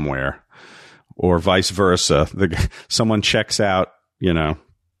 dumped somewhere, or vice versa? Someone checks out,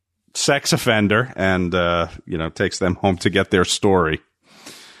 sex offender and, takes them home to get their story.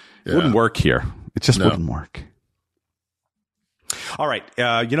 Yeah. Wouldn't work here. It just wouldn't work. All right.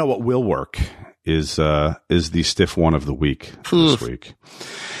 You know what will work is the stiff one of the week this week.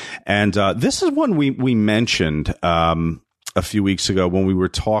 And, this is one we mentioned, a few weeks ago when we were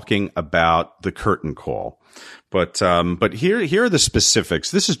talking about the curtain call. But here are the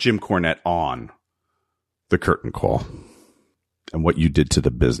specifics. This is Jim Cornette on the curtain call. and what you did to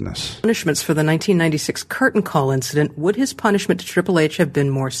the business. Punishments for the 1996 curtain call incident, would his punishment to Triple H have been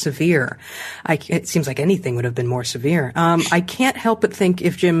more severe? It seems like anything would have been more severe. I can't help but think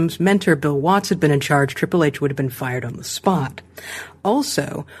if Jim's mentor, Bill Watts, had been in charge, Triple H would have been fired on the spot.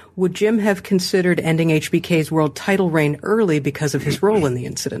 Also, would Jim have considered ending HBK's world title reign early because of his role in the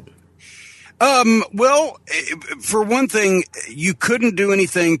incident? Well, for one thing, you couldn't do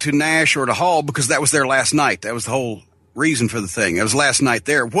anything to Nash or to Hall because that was their last night. That was the whole reason for the thing. It was last night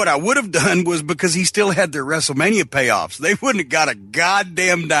there. What I would have done was, because he still had their WrestleMania payoffs, they wouldn't have got a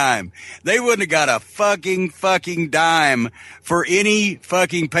goddamn dime. They wouldn't have got a fucking dime for any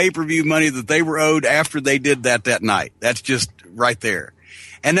fucking pay-per-view money that they were owed after they did that night. That's just right there.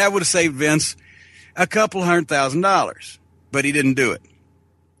 And that would have saved Vince a couple $100,000, but he didn't do it.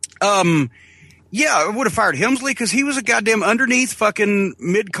 Yeah, I would have fired Helmsley because he was a goddamn underneath fucking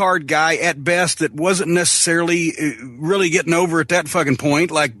mid-card guy at best that wasn't necessarily really getting over at that fucking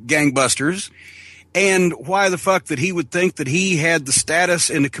point like gangbusters. And why the fuck that he would think that he had the status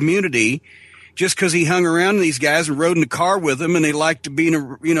in the community just because he hung around these guys and rode in the car with them and they liked to be,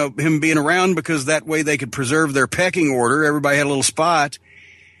 him being around because that way they could preserve their pecking order. Everybody had a little spot.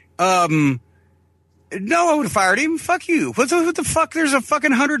 No, I would have fired him. Fuck you. What the fuck? There's a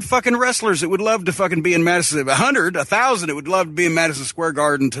fucking 100 fucking wrestlers that would love to fucking be in Madison. 100, 1,000 that would love to be in Madison Square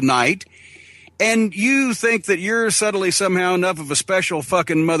Garden tonight. And you think that you're suddenly somehow enough of a special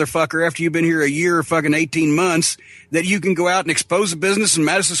fucking motherfucker after you've been here a year or fucking 18 months that you can go out and expose a business in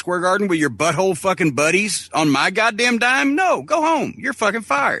Madison Square Garden with your butthole fucking buddies on my goddamn dime? No, go home. You're fucking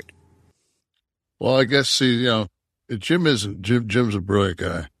fired. Well, I guess, Jim's a brilliant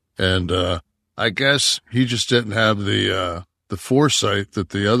guy. And, I guess he just didn't have the foresight that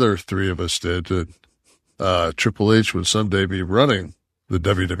the other three of us did that Triple H would someday be running the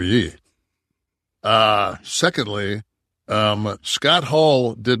WWE. Secondly, Scott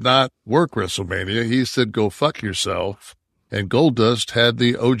Hall did not work WrestleMania. He said, go fuck yourself. And Goldust had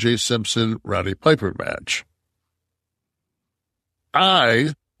the O.J. Simpson-Roddy Piper match.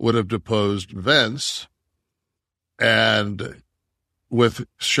 I would have deposed Vince, and with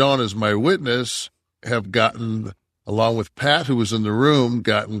Sean as my witness, have gotten, along with Pat, who was in the room,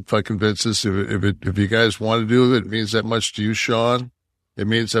 gotten fucking Vince's, if you guys want to do it, it means that much to you, Sean. It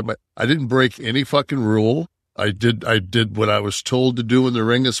means that I didn't break any fucking rule. I did what I was told to do in the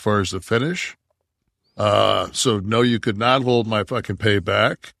ring as far as the finish. So no, you could not hold my fucking pay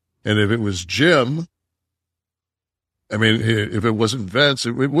back. And if it was Jim, I mean, if it wasn't Vince,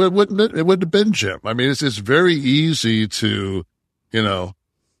 it wouldn't have been Jim. I mean, it's very easy to,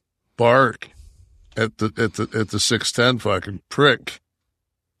 bark at the 6'10" fucking prick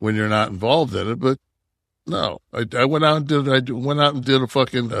when you're not involved in it. But no, I went out and did a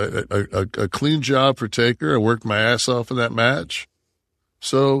fucking a clean job for Taker. I worked my ass off in that match.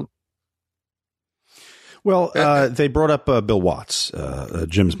 So, well, they brought up Bill Watts,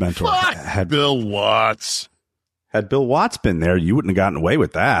 Jim's mentor. Bill Watts. Had Bill Watts been there, you wouldn't have gotten away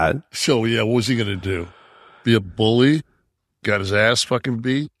with that. So yeah, what was he gonna do? Be a bully? Got his ass fucking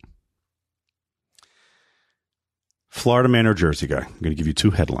beat? Florida man or Jersey guy? I'm going to give you two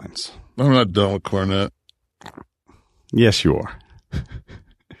headlines. I'm not done with Cornette. Yes, you are.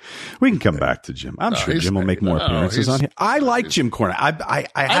 We can come back to Jim. I'm sure Jim will make more appearances on here. I like Jim Cornette. I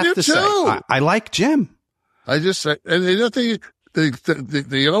have to say, I like Jim. And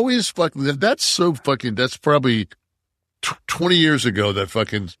they always fucking, that's so fucking, that's probably 20 years ago that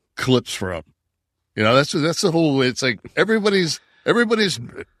fucking clips from. That's the whole, it's like everybody's,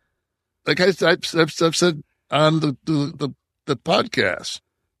 like I've said on the podcast.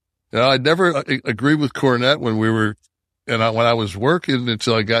 I never agreed with Cornette when when I was working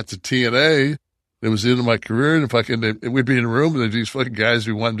until I got to TNA. It was the end of my career, and we'd be in a room and these fucking guys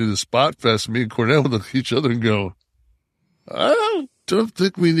who want to do the Spot Fest, me and Cornette would look at each other and go, I don't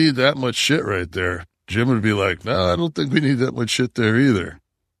think we need that much shit right there. Jim would be like, no, I don't think we need that much shit there either.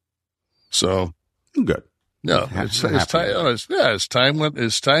 So good. No, it's time.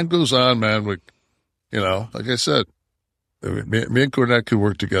 As time goes on, man, like I said, me and Cornette could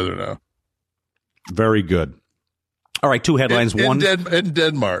work together now. Very good. All right, two headlines. In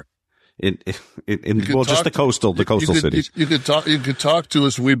Denmark. Just the coastal cities. You could talk to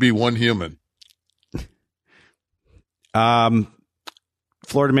us. We'd be one human. Florida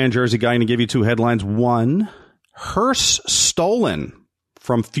man, Jersey guy. Going to give you two headlines. One, hearse stolen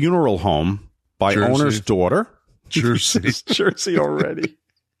from funeral home by owner's daughter. Jersey already.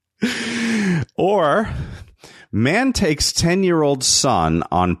 Or man takes 10-year-old son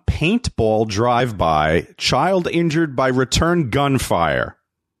on paintball drive-by. Child injured by return gunfire.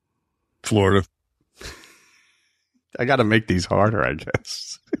 Florida. I got to make these harder, I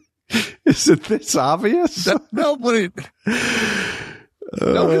guess. Is it this obvious? Nobody.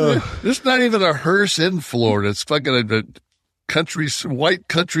 There's not even a hearse in Florida. It's fucking a white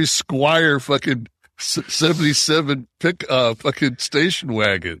country squire fucking 77 fucking station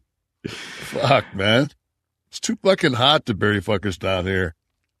wagon. Fuck, man. It's too fucking hot to bury fuckers down here.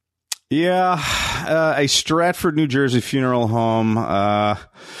 Yeah. A Stratford, New Jersey funeral home.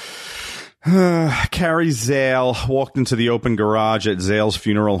 Carrie Zale walked into the open garage at Zale's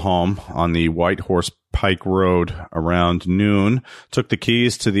funeral home on the White Horse Pike Road around noon, took the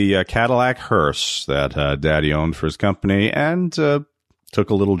keys to the Cadillac hearse that Daddy owned for his company, and took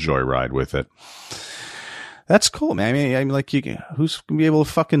a little joyride with it. That's cool, man. I mean, like, who's gonna be able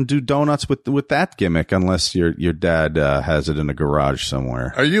to fucking do donuts with that gimmick unless your dad has it in a garage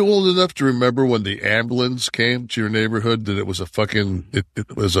somewhere? Are you old enough to remember when the ambulance came to your neighborhood? That it was a fucking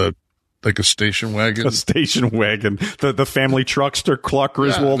it was like a station wagon. A station wagon. The family truckster Clark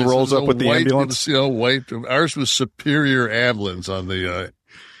Griswold rolls up with the ambulance. White. Ours was Superior Ambulance on the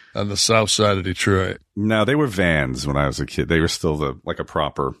south side of Detroit. No, they were vans when I was a kid. They were still like a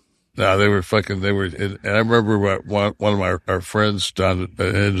proper. No, they were. And I remember one of our friends down at the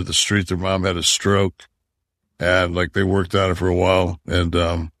end of the street, their mom had a stroke, and like they worked on it for a while, and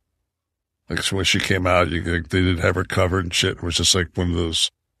like so when she came out, they didn't have her covered and shit. It was just like one of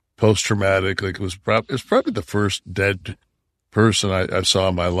those post-traumatic, like it was probably the first dead person I saw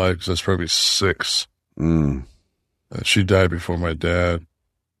in my life, because I was probably 6. She died before my dad.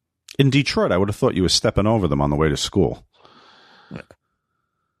 In Detroit, I would have thought you were stepping over them on the way to school.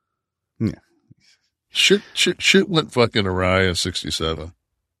 Yeah. Shit went fucking awry in 67.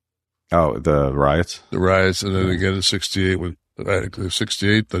 Oh, the riots? The riots, and then again in 68, like I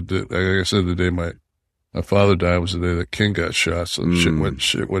said, the day my father died was the day that King got shot, so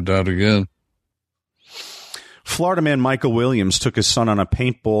shit went down again. Florida man Michael Williams took his son on a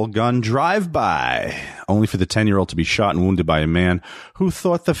paintball gun drive-by, only for the 10-year-old to be shot and wounded by a man who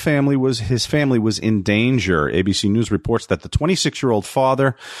thought his family was in danger. ABC News reports that the 26-year-old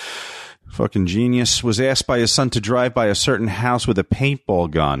father, fucking genius, was asked by his son to drive by a certain house with a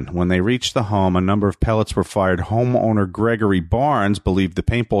paintball gun. When they reached the home, a number of pellets were fired. Homeowner Gregory Barnes believed the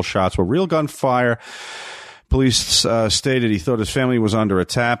paintball shots were real gunfire. Police stated he thought his family was under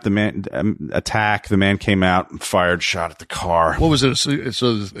attack. The man came out and fired, shot at the car. What was it?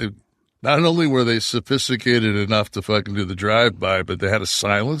 So not only were they sophisticated enough to fucking do the drive-by, but they had a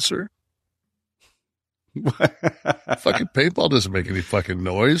silencer? Fucking paintball doesn't make any fucking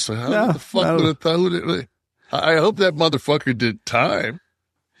noise. How the fuck would it thought? I hope that motherfucker did time.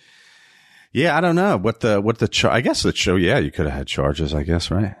 Yeah, I don't know I guess the show. Yeah, you could have had charges. I guess,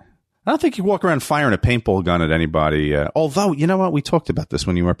 right? I don't think you walk around firing a paintball gun at anybody. Although, you know what? We talked about this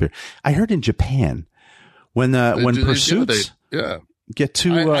when you were up here. I heard in Japan when pursuits get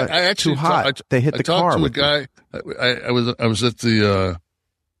too hot, they hit the car. I talked to a guy. I was at the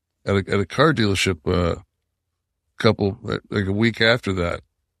at a car dealership like a week after that,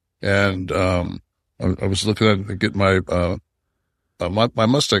 and I was looking at getting my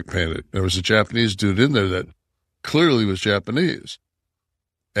Mustang painted. There was a Japanese dude in there that clearly was Japanese.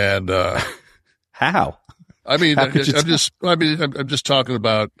 And how? I mean, I'm just talking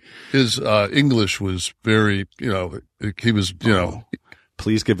about his English was very, he was,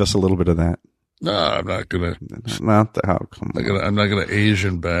 Please give us a little bit of that. No, I'm not gonna. Not the how come. I'm not gonna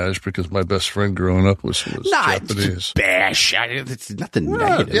Asian bash, because my best friend growing up was Japanese. Bash. It's nothing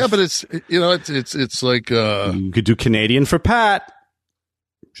negative. Yeah, but it's it's like you could do Canadian for Pat.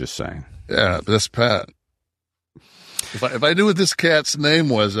 Just saying. Yeah, but that's Pat. If I knew what this cat's name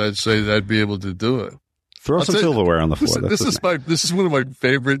was, I'd say that I'd be able to do it. Throw some silverware on the floor. This is one of my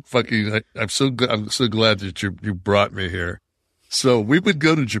favorite fucking. I'm so glad that you brought me here. So we would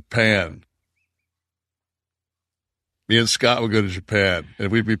go to Japan. Me and Scott would go to Japan,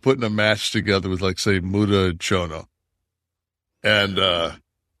 and we'd be putting a match together with, like, say, Muda and Chono. And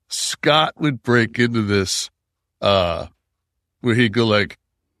Scott would break into this, where he'd go like,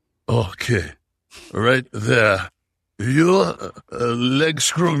 "Okay, right there. You leg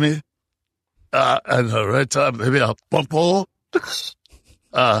screw me, and right time maybe I'll bump hole.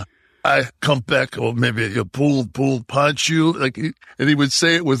 I come back, or maybe you pull punch you." Like, and he would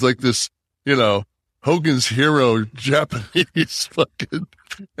say it was like this, Hogan's Hero Japanese fucking.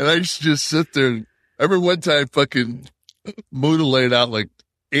 And I used to just sit there. I remember one time fucking Muda laid out like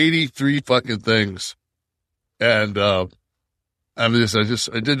 83 fucking things, and I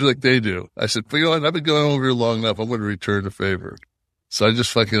did like they do. I said, "But you know what? I've been going over here long enough. I'm going to return the favor." So I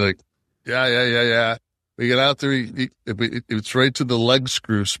just fucking like, yeah. We get out there. It's right to the leg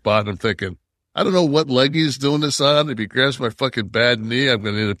screw spot. I'm thinking, I don't know what leg he's doing this on. If he grabs my fucking bad knee, I'm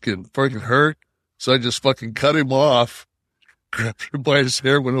going to end up getting fucking hurt. So I just fucking cut him off, grabbed him by his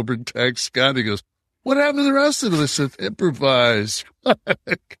hair, went over and tagged Scott. He goes, what happened to the rest of them? I said, improvise.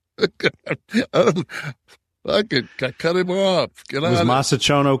 Fucking cut him off. Get Was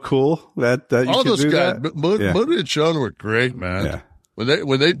Masachono cool? That you all could those do guys, that? Muda and Chono were great, man. Yeah.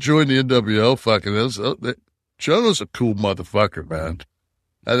 When they joined the NWO, fucking Chono's a cool motherfucker, man.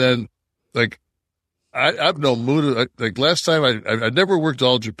 And then, like, I've known Muda. Like last time, I never worked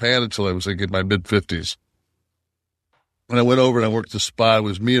All Japan until I was like in my mid-50s. When I went over and I worked the spot, it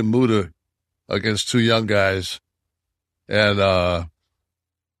was me and Muda against two young guys, and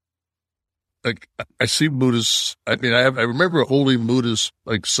like I see Muda's. I mean, I remember holding Muda's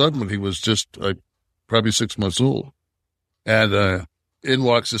like son when he was just like probably 6 months old, and in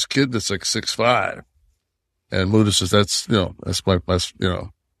walks this kid that's like 6'5", and Muda says, "That's that's my you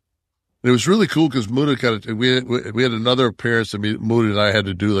know." It was really cool because Muda kind of we had another appearance that Muda and I had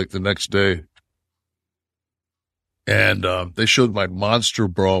to do like the next day, and they showed my Monster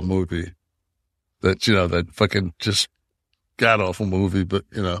Brawl movie. That fucking just god awful movie, but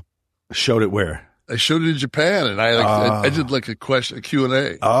Showed it where? I showed it in Japan, and I did like a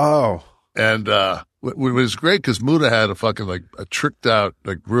Q&A. Oh, and it was great because Muda had a fucking like a tricked out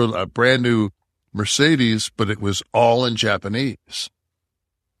like a brand new Mercedes, but it was all in Japanese,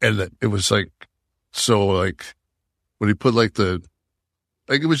 and it was like so like when he put like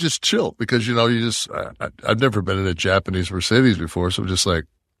it was just chill because I've never been in a Japanese Mercedes before, so I'm just like.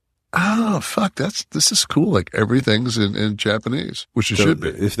 Oh, fuck, this is cool. Like everything's in Japanese, which it should be.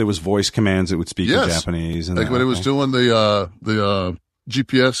 If there was voice commands, it would speak in Japanese. And like when it was doing the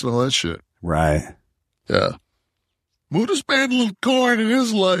GPS and all that shit. Right. Yeah. Muda's made a little corn in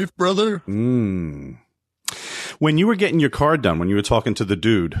his life, brother. When you were getting your car done, when you were talking to the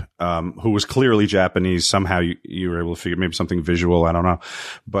dude, who was clearly Japanese, somehow you were able to figure maybe something visual. I don't know.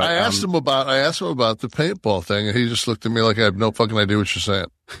 But I asked him about the paintball thing, and he just looked at me like I have no fucking idea what you're saying.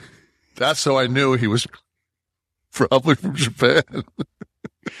 That's how I knew he was probably from Japan.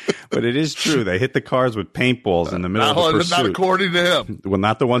 But it is true. They hit the cars with paintballs in the middle of the pursuit. Not according to him. Well,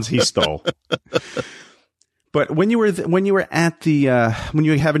 not the ones he stole. But when you were when you were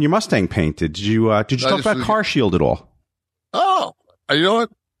having your Mustang painted, did you talk about Car Shield at all? Oh, you know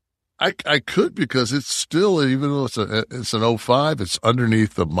what? I could because it's still, even though it's an 05, it's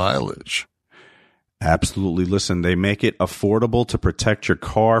underneath the mileage. Absolutely. Listen, they make it affordable to protect your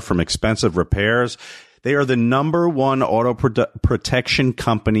car from expensive repairs. They are the #1 auto protection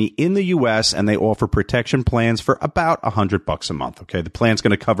company in the U.S., and they offer protection plans for about $100 a month. Okay. The plan's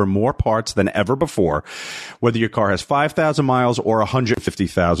going to cover more parts than ever before, whether your car has 5,000 miles or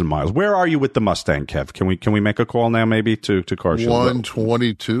 150,000 miles. Where are you with the Mustang, Kev? Can we make a call now maybe to Car Shield?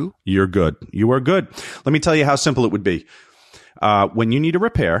 122. You're good. You are good. Let me tell you how simple it would be. When you need a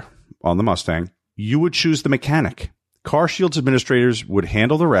repair on the Mustang, you would choose the mechanic. Car Shield's administrators would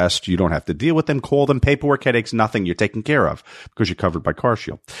handle the rest. You don't have to deal with them, call them, paperwork, headaches, nothing. You're taken care of because you're covered by Car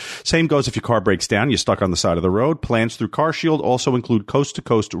Shield. Same goes if your car breaks down, you're stuck on the side of the road. Plans through Car Shield also include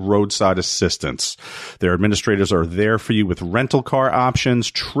coast-to-coast roadside assistance. Their administrators are there for you with rental car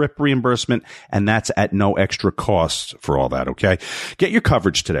options, trip reimbursement, and that's at no extra cost for all that, okay? Get your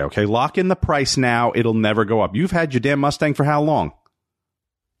coverage today, okay? Lock in the price now. It'll never go up. You've had your damn Mustang for how long?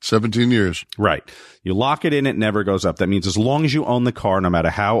 17 years. Right. You lock it in, it never goes up. That means as long as you own the car, no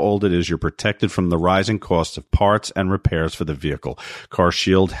matter how old it is, you're protected from the rising cost of parts and repairs for the vehicle. Car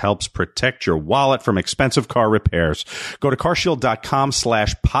Shield helps protect your wallet from expensive car repairs. Go to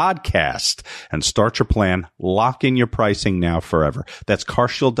carshield.com/podcast and start your plan. Lock in your pricing now forever. That's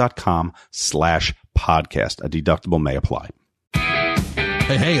carshield.com/podcast. A deductible may apply.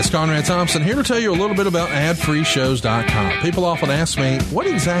 Hey, it's Conrad Thompson here to tell you a little bit about adfreeshows.com. People often ask me, what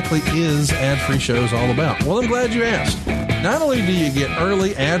exactly is Ad Free Shows all about? Well, I'm glad you asked. Not only do you get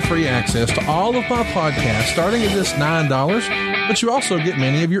early ad-free access to all of my podcasts starting at just $9, but you also get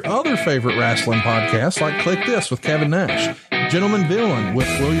many of your other favorite wrestling podcasts like Click This with Kevin Nash, Gentleman Villain with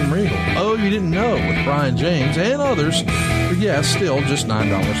William Regal, Oh You Didn't Know with Brian James, and others for, yes, still just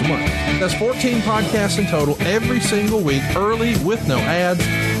 $9 a month. That's 14 podcasts in total every single week, early with no ads.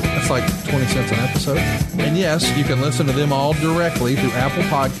 That's like 20 cents an episode. And yes, you can listen to them all directly through Apple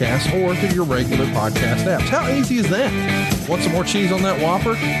Podcasts or through your regular podcast apps. How easy is that? Want some more cheese on that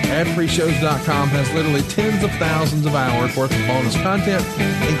Whopper? AdFreeShows.com has literally tens of thousands of hours worth of bonus content,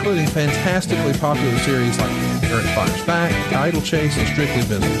 including fantastically popular series like Eric Fires Back, Idle Chase, and Strictly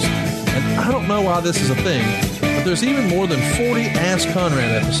Business. And I don't know why this is a thing, but there's even more than 40 Ask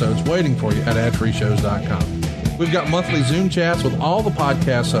Conrad episodes waiting for you at AdFreeShows.com. We've got monthly Zoom chats with all the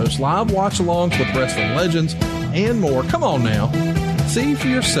podcast hosts, live watch-alongs with wrestling legends, and more. Come on now. See for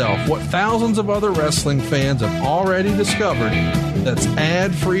yourself what thousands of other wrestling fans have already discovered. That's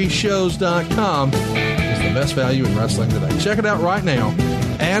adfreeshows.com is the best value in wrestling today. Check it out right now.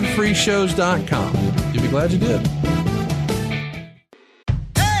 adfreeshows.com. You'll be glad you did.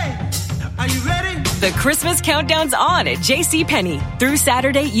 The Christmas countdown's on at JCPenney. Through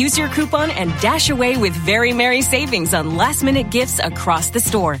Saturday, use your coupon and dash away with very merry savings on last-minute gifts across the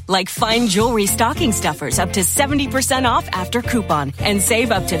store, like fine jewelry stocking stuffers up to 70% off after coupon, and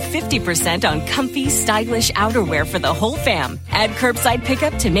save up to 50% on comfy, stylish outerwear for the whole fam. Add curbside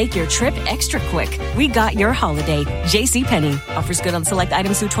pickup to make your trip extra quick. We got your holiday. JCPenney. Offers good on select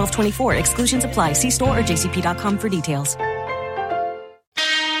items through 12/24. Exclusions apply. See store or jcp.com for details.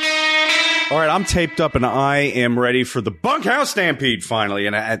 All right, I'm taped up and I am ready for the Bunkhouse Stampede finally.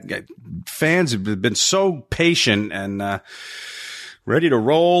 And fans have been so patient and ready to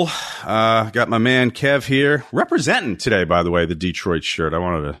roll. Got my man Kev here representing today, by the way, the Detroit shirt. I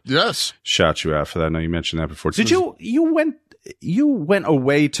wanted to shout you out for that. I know you mentioned that before. Did you went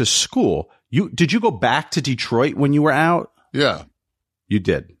away to school? Did you go back to Detroit when you were out? Yeah. You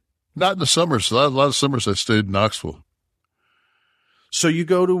did? Not in the summers. A lot of summers I stayed in Knoxville. So you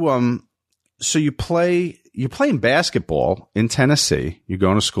go to so you're playing basketball in Tennessee. You're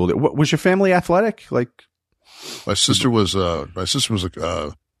going to school there. Was your family athletic? Like, my sister was a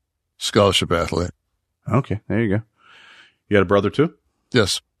scholarship athlete. Okay, there you go. You had a brother too?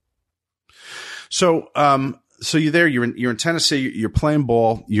 Yes. So you're there. You're in Tennessee. You're playing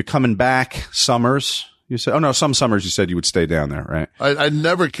ball. You're coming back summers. You said, oh no, some summers you said you would stay down there, right? I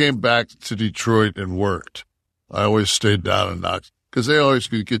never came back to Detroit and worked. I always stayed down in Knoxville. Because they always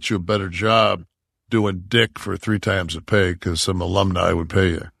could get you a better job doing dick for 3 times the pay because some alumni would pay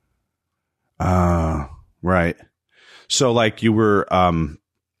you. Right. So like you were, what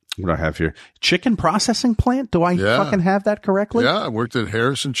do I have here? Chicken processing plant? Do I fucking have that correctly? Yeah, I worked at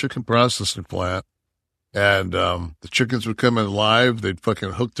Harrison Chicken Processing Plant. And the chickens would come in live. They'd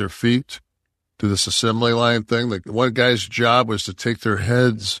fucking hook their feet to this assembly line thing. Like one guy's job was to take their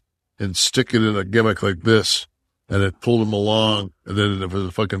heads and stick it in a gimmick like this. And it pulled them along, and then there was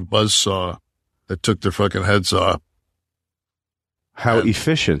a fucking buzzsaw that took their fucking heads off. How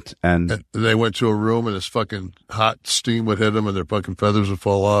efficient. And they went to a room, and this fucking hot steam would hit them, and their fucking feathers would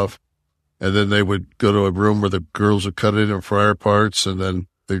fall off. And then they would go to a room where the girls would cut in and fryer parts, and then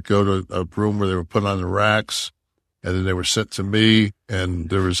they'd go to a room where they were put on the racks, and then they were sent to me, and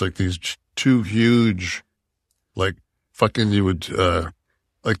there was like these 2 huge, like fucking you would,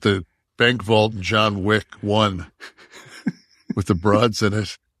 like the bank vault in John Wick 1 with the broads in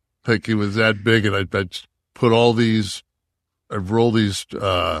it. Like it was that big, and I'd put all these, I'd roll these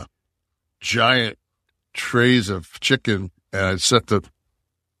giant trays of chicken, and I'd set the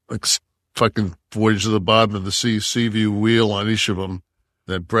like fucking Voyage to the Bottom of the Sea view wheel on each of them.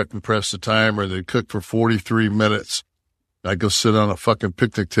 Then Brett would press the timer, and they'd cook for 43 minutes. I'd go sit on a fucking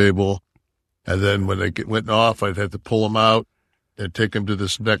picnic table, and then when they went off, I'd have to pull them out and take them to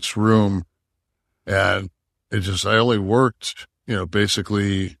this next room. And I only worked,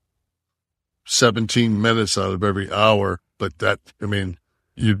 basically 17 minutes out of every hour. But as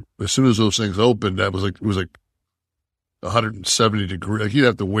soon as those things opened, it was like 170 degrees. Like you'd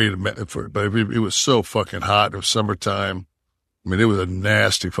have to wait a minute for it, but it was so fucking hot. It was summertime. I mean, it was a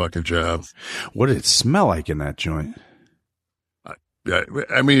nasty fucking job. What did it smell like in that joint?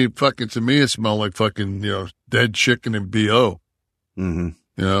 I mean, fucking, to me, it smelled like fucking, dead chicken and BO. Mm-hmm.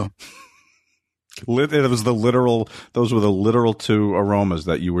 It was those were the literal 2 aromas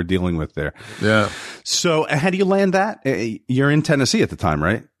that you were dealing with there. Yeah. So how do you land that? You're in Tennessee at the time,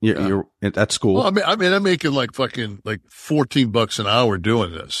 right? You're at school. Well, I'm making like fucking like $14 an hour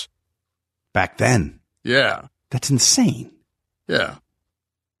doing this. Back then. Yeah. That's insane. Yeah.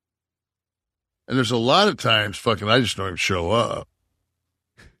 And there's a lot of times fucking I just don't even show up.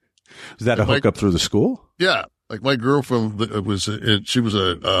 Is that a hookup through the school? Yeah. Like my girlfriend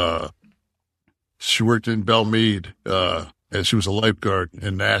she worked in Belmead, and she was a lifeguard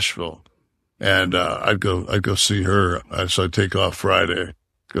in Nashville. And, I'd go see her. So I'd take off Friday,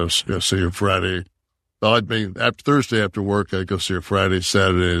 go see her Friday. Well, after Thursday after work, I'd go see her Friday,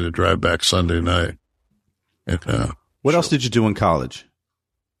 Saturday, and drive back Sunday night. And, what else did you do in college?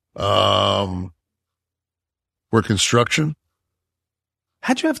 Work construction.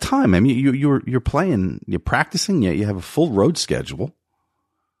 How'd you have time? I mean, you're playing, you're practicing, you have a full road schedule.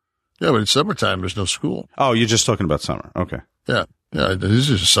 Yeah, but in summertime, there's no school. Oh, you're just talking about summer. Okay. Yeah. Yeah. These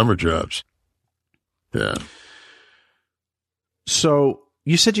are just summer jobs. Yeah. So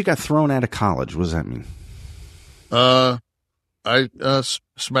you said you got thrown out of college. What does that mean? I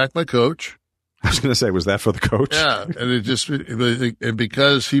smacked my coach. I was going to say, was that for the coach? Yeah, and and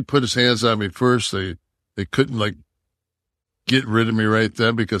because he put his hands on me first, they couldn't like get rid of me right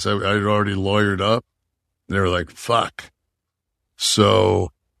then because I'd already lawyered up. And they were like, "Fuck."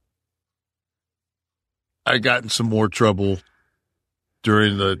 So I got in some more trouble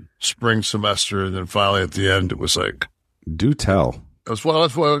during the spring semester, and then finally at the end, it was like, do tell. I was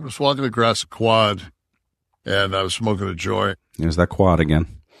walking across a quad, and I was smoking a joint. There's that quad again.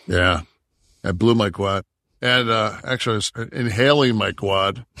 Yeah. I blew my quad. And actually, I was inhaling my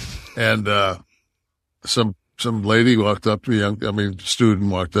quad. And some lady walked up to me,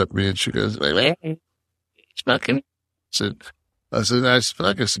 student walked up to me, and she goes, "Hey, smoking?" I said,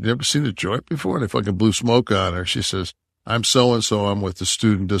 you ever seen a joint before? And I fucking blew smoke on her. She says, "I'm so-and-so. I'm with the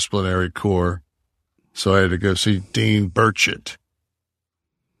Student Disciplinary Corps." So I had to go see Dean Burchett,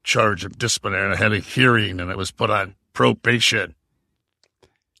 charge of disciplinary. And I had a hearing, and I was put on probation.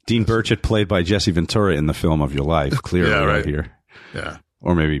 Dean Burchett, played by Jesse Ventura in the film of your life, clearly right here. Yeah.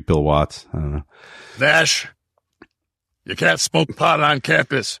 Or maybe Bill Watts. I don't know. Nash, you can't smoke pot on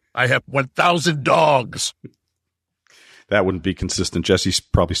campus. I have 1,000 dogs. That wouldn't be consistent. Jesse's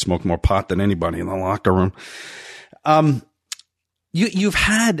probably smoked more pot than anybody in the locker room. You've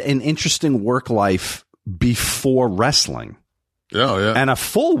had an interesting work life before wrestling. Oh, yeah. And a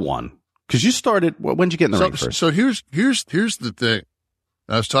full one. Because you started, when did you get in the ring first? So here's the thing.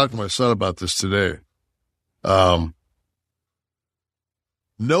 I was talking to my son about this today.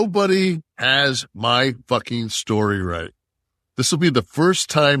 Nobody has my fucking story right. This will be the first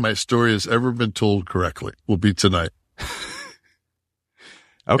time my story has ever been told correctly. Will be tonight.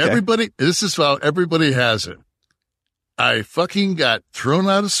 Okay. This is how everybody has it. I fucking got thrown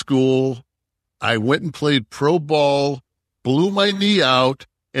out of school. I went and played pro ball, blew my knee out,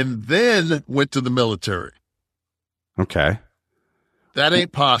 and then went to the military. Okay. That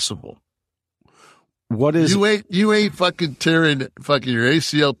ain't possible. What is you ain't fucking tearing fucking your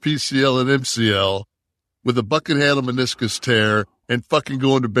ACL, PCL, and MCL with a bucket handle meniscus tear and fucking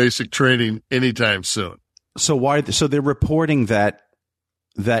going to basic training anytime soon. So so they're reporting that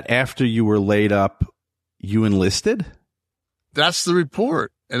after you were laid up, you enlisted? That's the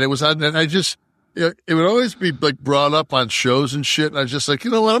report. And it was, and I just, it would always be like brought up on shows and shit. And I was just like,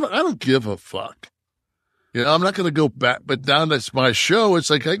 you know what? I don't give a fuck. You know, I'm not going to go back, but now that's my show. It's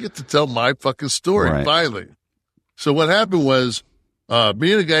like I get to tell my fucking story finally. So what happened was,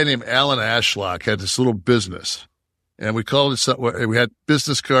 me and a guy named Alan Ashlock had this little business, and we called it, we had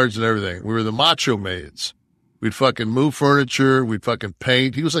business cards and everything. We were the Macho Maids. We'd fucking move furniture. We'd fucking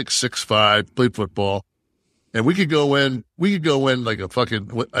paint. He was like 6'5", played football. And we could go in like an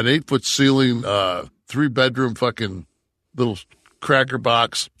 8-foot ceiling, 3-bedroom fucking little cracker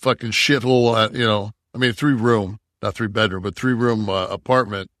box, fucking shithole, 3-room, not 3-bedroom, but 3-room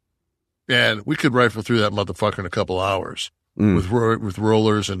apartment. And we could rifle through that motherfucker in a couple hours with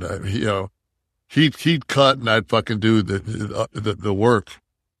rollers. And, he'd cut and I'd fucking do the work.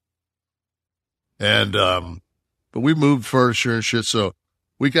 And, but we moved furniture and shit. So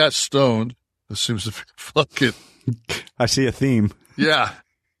we got stoned. This seems to be fucking. I see a theme. Yeah.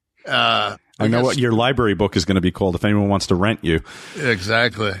 I know what your library book is going to be called if anyone wants to rent you.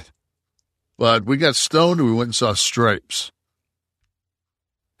 Exactly. But we got stoned and we went and saw Stripes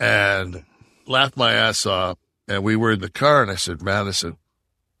and laughed my ass off. And we were in the car and I said,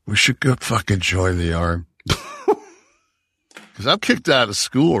 we should go fucking join the Army. Cause I'm kicked out of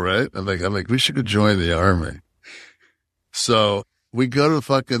school, right? I'm like, we should go join the Army. So we go to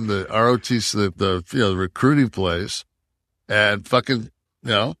fucking the ROTC, the recruiting place and fucking,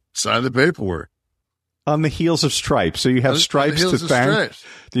 sign the paperwork. On the heels of Stripes. So you have Stripes to thank. Stripes.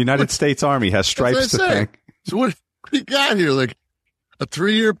 The United States Army has Stripes to thank. So what you got here? Like a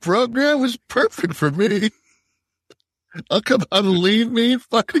 3-year program was perfect for me. I'll come on a lean, mean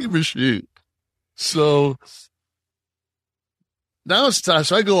fucking machine. So now it's time.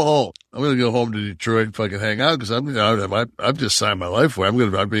 So I go home. I'm going to go home to Detroit and fucking hang out because I've just signed my life away.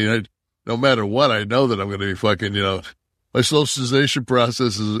 No matter what, I know that I'm going to be fucking, my socialization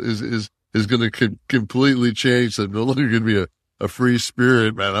process is going to completely change. I'm no longer going to be a free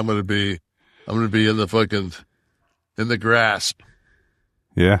spirit, man. I'm going to be in the grasp.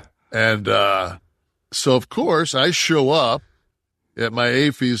 Yeah. And, so of course I show up at my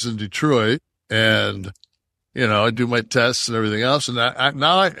AFES in Detroit and, I do my tests and everything else. And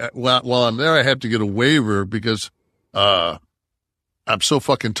while I'm there, I have to get a waiver because, I'm so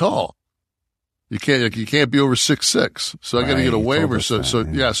fucking tall. You can't be over 6'6". So I got to get a waiver. So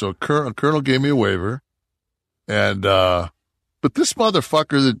a colonel gave me a waiver. And, but this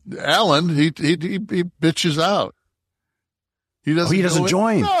motherfucker, Alan, he bitches out. He doesn't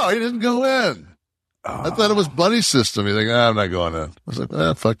join. No, he didn't go in. I thought it was buddy system. You think, I'm not going in. I was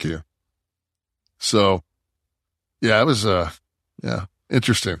like, fuck you. So, yeah, it was,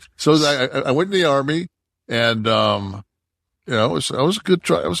 interesting. So I went in the Army, and, it was a good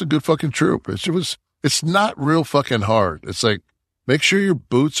try. It was a good fucking troop. It's not real fucking hard. It's like, make sure your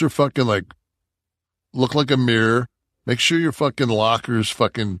boots are fucking like, look like a mirror. Make sure your fucking locker's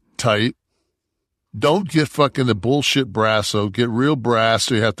fucking tight. Don't get fucking the bullshit brasso. Get real brass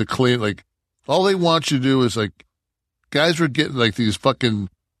so you have to clean. Like, all they want you to do is like, guys were getting like these fucking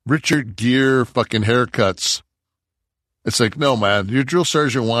Richard Gere fucking haircuts. It's like, no, man, your drill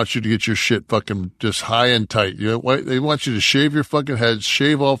sergeant wants you to get your shit fucking just high and tight. They want you to shave your fucking head,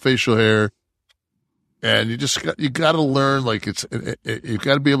 shave all facial hair. And you got to learn, like, you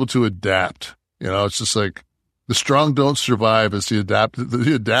got to be able to adapt. It's just like, the strong don't survive as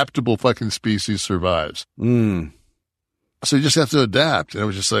the adaptable fucking species survives. So you just have to adapt. And it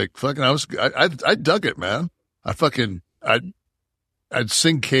was just like, fucking, I dug it, man. I'd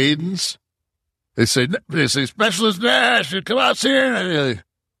sing cadence. They say, Specialist Nash, come out here. And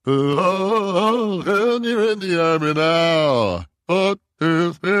you're in the Army now. 1,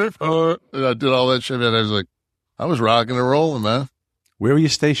 2, 3, 4. And I did all that shit, and I was like, I was rocking and rolling, man. Where were you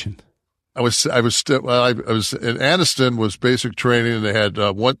stationed? I was in Anniston was basic training, and they had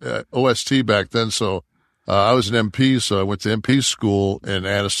one OST back then. So I was an MP, so I went to MP school in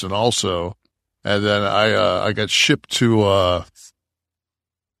Anniston also, and then I got shipped to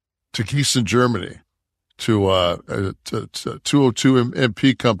Gießen, Germany, to 202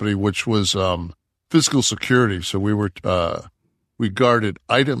 MP company, which was physical security. So we guarded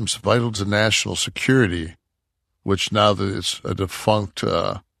items vital to national security, which now that it's a defunct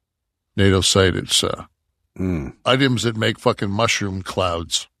NATO site, it's items that make fucking mushroom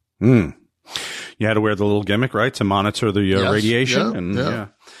clouds. You had to wear the little gimmick, right, to monitor the radiation. Yeah.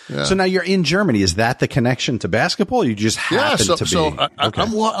 So now you're in Germany. Is that the connection to basketball? Or you just happen to be. So okay.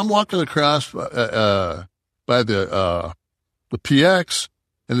 I'm walking across by the PX,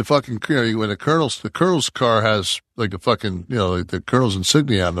 and the fucking when the colonel's car has like a fucking like the colonel's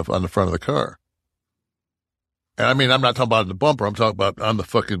insignia on the front of the car. And I mean, I'm not talking about in the bumper. I'm talking about on the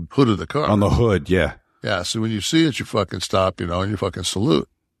fucking hood of the car. On the hood, yeah. Yeah. So when you see it, you fucking stop, and you fucking salute.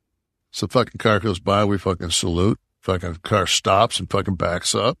 So the fucking car goes by, we fucking salute. Fucking car stops and fucking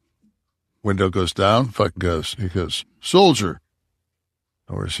backs up. Window goes down. He goes, soldier.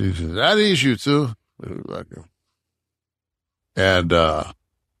 Or she says, at ease, you two. And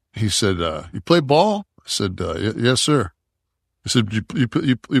he said, you play ball? I said, yes, sir. He said,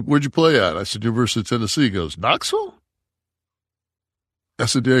 where'd you play at? I said, University of Tennessee. He goes, Knoxville? I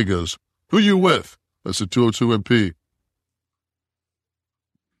said, yeah. He goes, who you with? I said, 202 MP.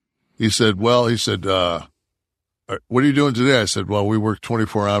 He said, what are you doing today? I said, well, we work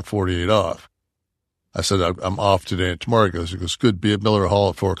 24 on, 48 off. I said, I'm off today and tomorrow. He goes, good. Be at Miller Hall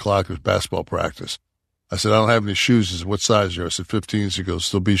at 4:00. There's basketball practice. I said, I don't have any shoes. He said, what size are you? I said, 15s. He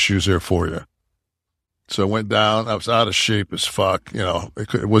goes, there'll be shoes there for you. So I went down. I was out of shape as fuck.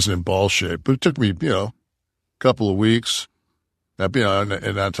 It wasn't in ball shape, but it took me, a couple of weeks. And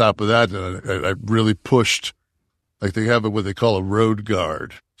on top of that, I really pushed, like they have what they call a road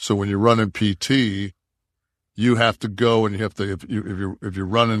guard. So when you're running PT, you have to go and you have to, if you're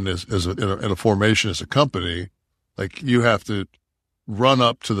running in a formation as a company, like you have to run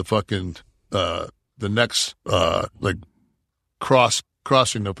up to the fucking, the next, like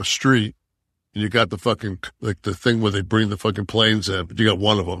crossing of a street, and you got the fucking, like the thing where they bring the fucking planes in, but you got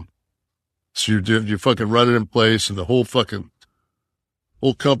one of them. So you fucking run it in place, and the whole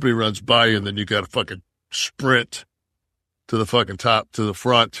company runs by you, and then you got to fucking sprint to the fucking top, to the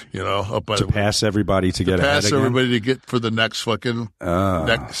front, up by to pass everybody to get ahead pass again? Everybody to get for the next fucking,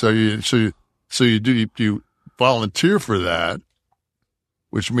 so you volunteer for that,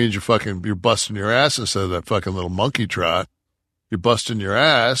 which means you're busting your ass instead of that fucking little monkey trot. You're busting your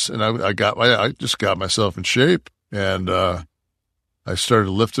ass, and I just got myself in shape, and I started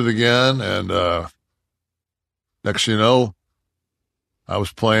lifting again, and next thing you know, I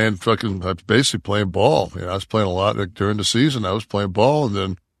was basically playing ball. I was playing a lot during the season. I was playing ball, and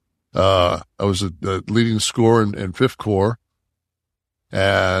then I was the leading scorer in Fifth Corps,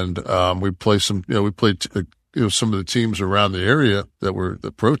 and we played some. We played some of the teams around the area that were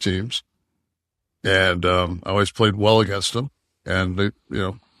the pro teams, and I always played well against them. And they,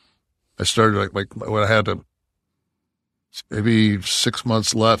 I started like when I had maybe 6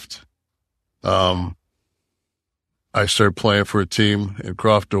 months left. I started playing for a team in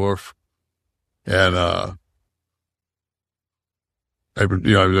Croftdorf, and I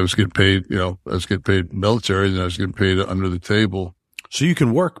was getting paid, I was getting paid military, and I was getting paid under the table. So you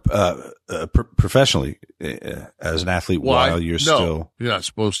can work professionally as an athlete while you're still. You're not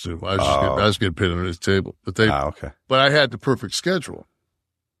supposed to. I was getting paid under the table, but okay. But I had the perfect schedule.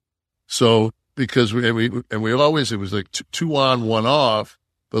 So because we always, it was like 2 on, 1 off,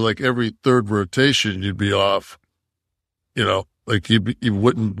 but like every third rotation you'd be off. Like you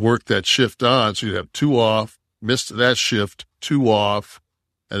wouldn't work that shift on, so you'd have 2 off, miss that shift, 2 off,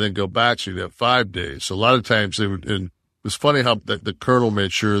 and then go back. So you'd have 5 days. So a lot of times they would. And it was funny how the colonel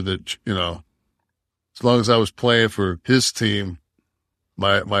made sure that, as long as I was playing for his team,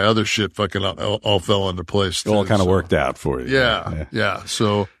 my other shit fucking all fell into place. It all kind of worked out for you. Yeah.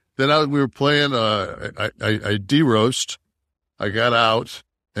 So then we were playing, I de-roast. I got out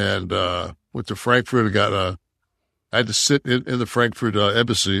and, went to Frankfurt. I had to sit in the Frankfurt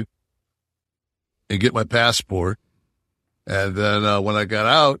embassy and get my passport. And then, when I got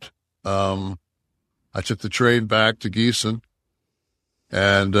out, I took the train back to Gießen,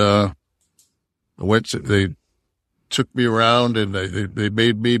 and they took me around, and they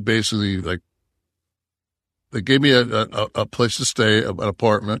made me basically like, they gave me a place to stay, an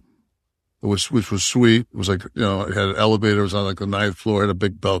apartment, which was sweet. It was like, it had an elevator. It was on like the 9th floor, had a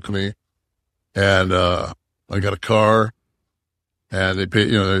big balcony, and I got a car, and they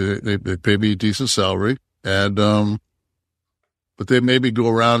paid me a decent salary, and but they made me go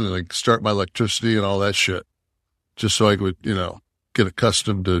around and like start my electricity and all that shit, just so I could, get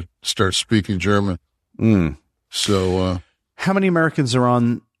accustomed to start speaking German. Mm. So, how many Americans are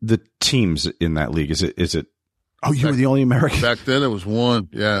on the teams in that league? Is it? Oh, you were the only American back then. It was 1.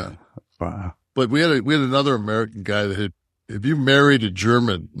 Yeah. Wow. But we had another American guy that if you married a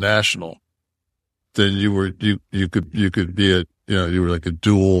German national, then you could be you were like a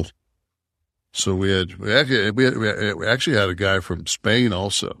dual. So we actually had a guy from Spain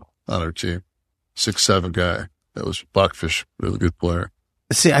also on our team, 6'7" guy. That was Buckfish, really good player.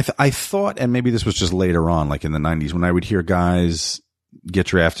 See, I thought, and maybe this was just later on, like in the 90s, when I would hear guys get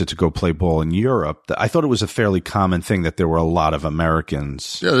drafted to go play ball in Europe, I thought it was a fairly common thing that there were a lot of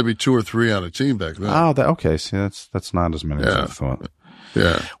Americans. Yeah, there'd be 2 or 3 on a team back then. Oh, okay. See, that's not as many as I thought.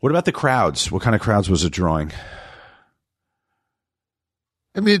 Yeah. What about the crowds? What kind of crowds was it drawing?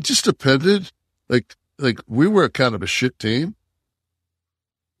 I mean, it just depended. Like we were kind of a shit team.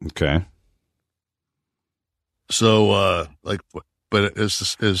 Okay. So, but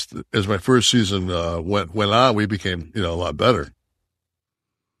as my first season, went on, we became, a lot better.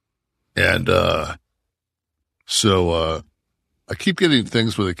 And, so, I keep getting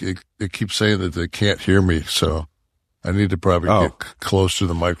things where they keep saying that they can't hear me. So I need to probably get close to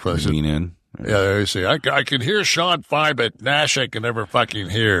the microphone. Lean in. Yeah, they say, I can hear Sean fine, but Nash I can never fucking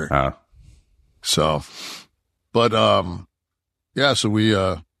hear. Oh. So, but, so we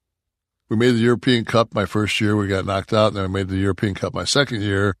made the European Cup my first year. We got knocked out, and then I made the European Cup my second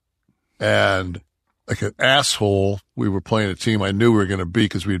year. And like an asshole, we were playing a team I knew we were going to beat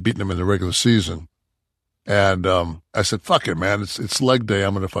because we had beaten them in the regular season. And, I said, fuck it, man. It's leg day.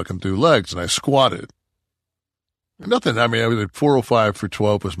 I'm going to fucking do legs. And I squatted. Nothing. I mean, I was at 405 for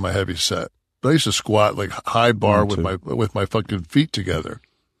 12 was my heavy set. But I used to squat like high bar with my fucking feet together.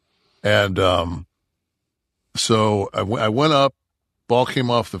 And, so I went up, ball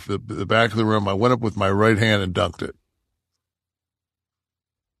came off the back of the rim. I went up with my right hand and dunked it.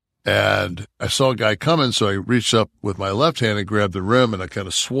 And I saw a guy coming, so I reached up with my left hand and grabbed the rim, and I kind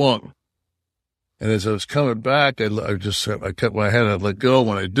of swung. And as I was coming back, I kept my hand, I let go.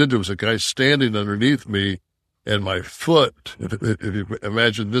 When I did, there was a guy standing underneath me, and my foot, if you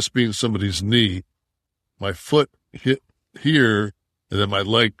imagine this being somebody's knee, my foot hit here, and then my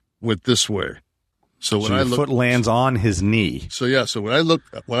leg went this way. So when your foot lands on his knee. So yeah, so when I look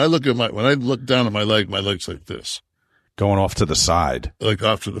down at my leg's like this. Going off to the side. Like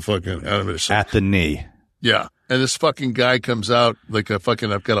off to the fucking animated side. At the knee. Yeah. And this fucking guy comes out like I've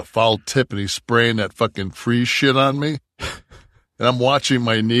got a foul tip, and he's spraying that fucking freeze shit on me. And I'm watching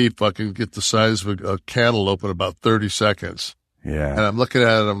my knee fucking get the size of a cantaloupe in about 30 seconds. Yeah. And I'm looking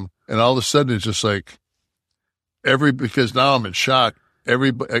at him, and all of a sudden it's just like because now I'm in shock.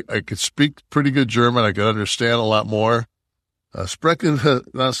 I could speak pretty good German. I could understand a lot more. Sprechen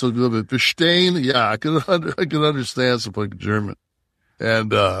not so good, but verstehen, yeah, I could understand some fucking German.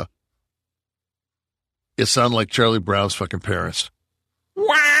 And, it sounded like Charlie Brown's fucking parents.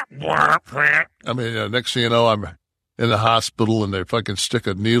 I mean, next thing you know, I'm in the hospital, and they fucking stick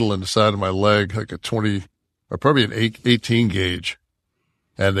a needle in the side of my leg, like a 20, or probably an 18 gauge.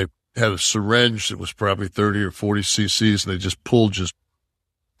 And they had a syringe that was probably 30 or 40 cc's, and they just pulled just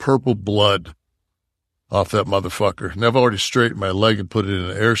purple blood off that motherfucker. And I've already straightened my leg and put it in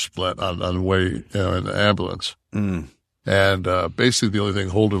an air splint on the way, in the ambulance. Mm. And basically the only thing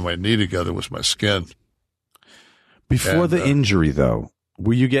holding my knee together was my skin. Before the injury, though,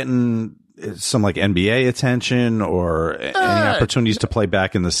 were you getting some like NBA attention or any opportunities to play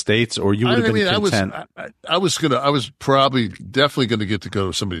back in the States, or you would have been content? I was probably definitely going to get to go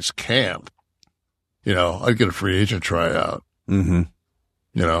to somebody's camp. I'd get a free agent tryout. Mm-hmm.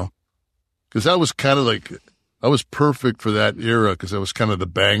 Because I was kind of like, I was perfect for that era because I was kind of the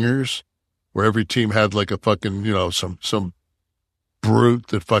bangers where every team had like a fucking, some brute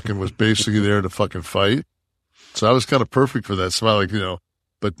that fucking was basically there to fucking fight. So I was kind of perfect for that. So I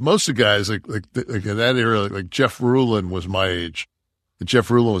but most of the guys like in that era, like Jeff Rulin was my age. And Jeff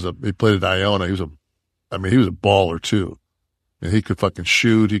Rulin he played at Iona. He was a baller too. And he could fucking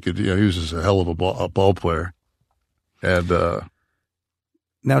shoot. He could, he was just a hell of a ball player. And,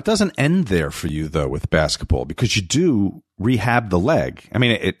 now, it doesn't end there for you, though, with basketball, because you do rehab the leg. I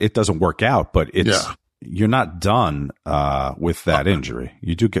mean, it doesn't work out, but you're not done with that injury.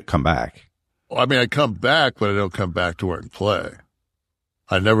 You do come back. Well, I mean, I come back, but I don't come back to where I can play.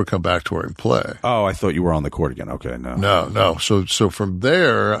 I never come back to where I can play. Oh, I thought you were on the court again. Okay, no. No. So from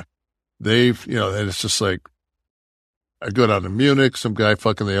there, they've, and it's just like, I go down to Munich, some guy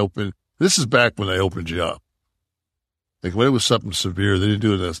this is back when they opened you up. Like when it was something severe, they didn't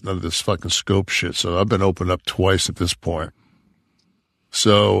do none of this fucking scope shit. So I've been opened up twice at this point.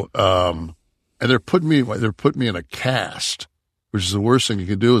 So, and they're putting me in a cast, which is the worst thing you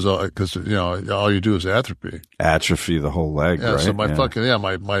can do because all you do is atrophy the whole leg. Yeah. Right? So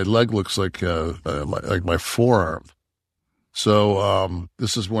my my leg looks like my forearm. So,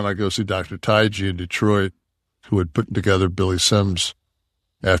 this is when I go see Dr. Taiji in Detroit, who had put together Billy Sims.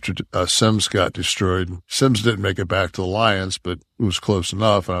 After Sims got destroyed. Sims didn't make it back to the Lions, but it was close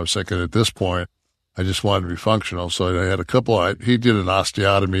enough. And I was thinking at this point, I just wanted to be functional. So I had he did an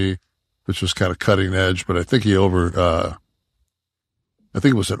osteotomy, which was kind of cutting edge, but I think it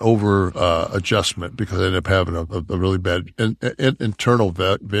was an adjustment because I ended up having a really bad internal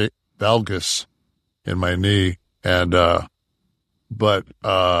valgus in my knee. And, but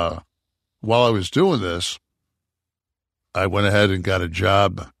while I was doing this, I went ahead and got a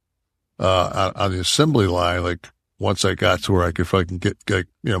job on the assembly line. Like once I got to where I could fucking get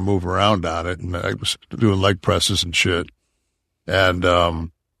move around on it, and I was doing leg presses and shit. And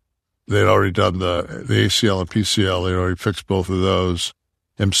they'd already done the ACL and PCL. They'd already fixed both of those,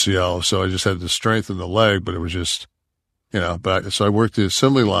 MCL. So I just had to strengthen the leg, but it was just so I worked the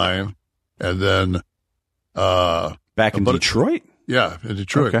assembly line, and then back in Detroit. Yeah, in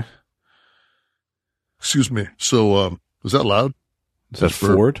Detroit. Okay. Excuse me. So. Was that loud? Is that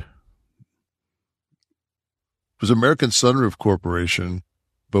Ford? It was American Sunroof Corporation,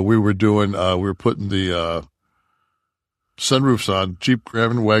 but we were putting the sunroofs on Jeep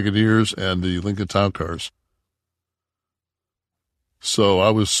Grand Wagoneers and the Lincoln Town Cars. So I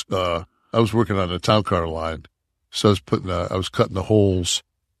was working on the Town Car line. So I was cutting the holes,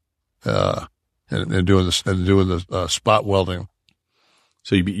 and doing the spot welding.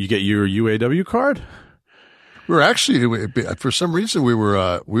 So you get your UAW card? We were actually, for some reason, we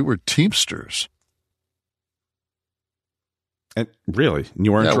were Teamsters. And really? And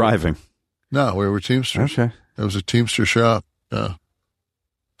you weren't driving? No, we were Teamsters. Okay. It was a Teamster shop. Yeah.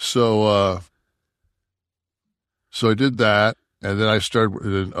 So I did that, and then I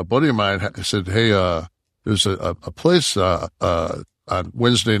started, a buddy of mine said, hey, there's a place, on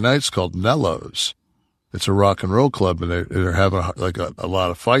Wednesday nights called Nello's. It's a rock and roll club, and they're having a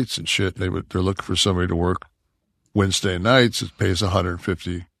lot of fights and shit. They're looking for somebody to work Wednesday nights. It pays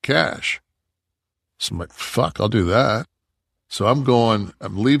 $150 cash. So I'm like, fuck, I'll do that. So I'm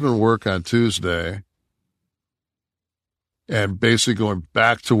leaving work on Tuesday and basically going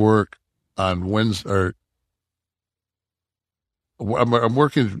back to work on Wednesday, or I'm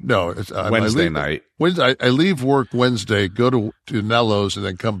working, no, it's Wednesday night. I leave work Wednesday, go to Nello's, and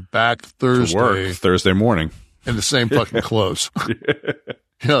then come back Thursday. To work Thursday morning. In the same fucking clothes.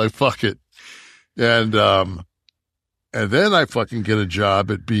 Like, fuck it. And then I fucking get a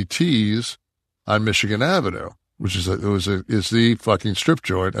job at BT's on Michigan Avenue, which is the fucking strip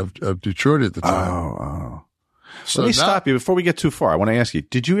joint of Detroit at the time. Oh. So let me stop you before we get too far. I want to ask you,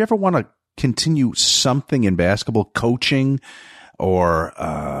 did you ever want to continue something in basketball, coaching, or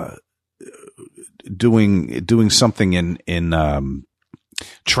doing something in as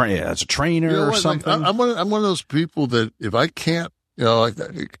a trainer or something? I'm one of those people that if I can't, I'm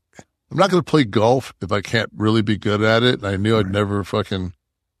not going to play golf if I can't really be good at it. And I knew I'd never fucking,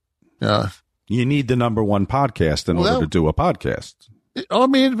 You need the number one podcast in order to do a podcast. I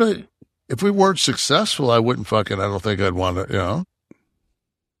mean, but if we weren't successful, I don't think I'd want to,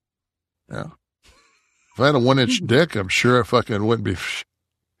 Yeah. If I had a 1-inch dick, I'm sure I fucking wouldn't be,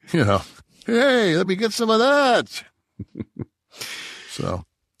 hey, let me get some of that.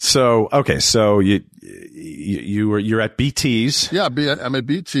 So okay, so you're at BT's. Yeah, I'm at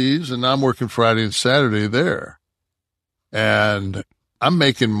BT's, and I'm working Friday and Saturday there, and I'm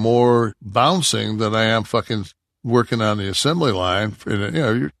making more bouncing than I am fucking working on the assembly line.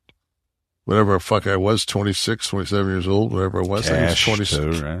 And, whatever the fuck I was, 26, 27 years old, whatever I was. Cash, I was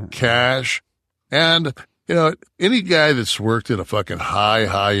 26. too, right? Cash. And, any guy that's worked at a fucking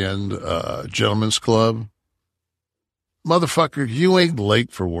high-end gentleman's club, motherfucker, you ain't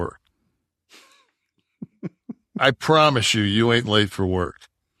late for work. I promise you ain't late for work.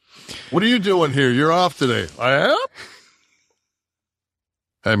 What are you doing here? You're off today. I am?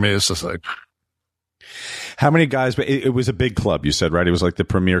 I mean, it's just like... How many guys? It was a big club, you said, right? It was like the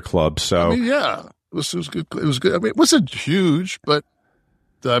premier club. So, I mean, yeah, it was good. It was good. I mean, it wasn't huge, but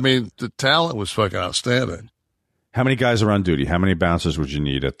the talent was fucking outstanding. How many guys are on duty? How many bouncers would you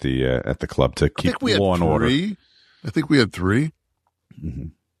need at the club to keep law and order? I think we had 3.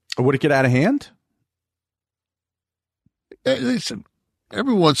 Mm-hmm. Would it get out of hand? Listen,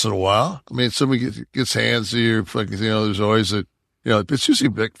 every once in a while. I mean, somebody gets handsy or fucking, there's always it's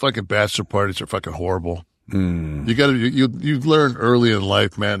usually fucking bachelor parties are fucking horrible. You got to, you learn early in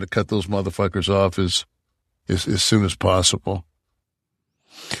life, man, to cut those motherfuckers off as soon as possible.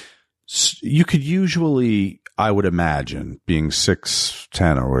 You could usually, I would imagine, being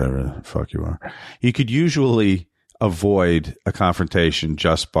 6'10" or whatever the fuck you are, you could usually avoid a confrontation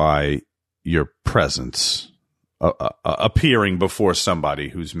just by your presence, appearing before somebody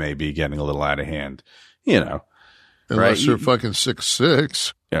who's maybe getting a little out of hand, Unless right? you're fucking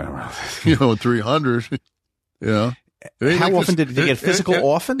 6'6", yeah, 300. How like often did they get physical?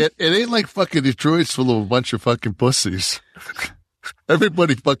 Often? It ain't like fucking Detroit's full of a bunch of fucking pussies.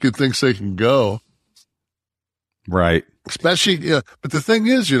 Everybody fucking thinks they can go. Right. Especially, but the thing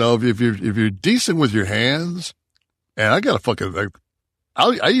is, if you're decent with your hands, and I got to fucking,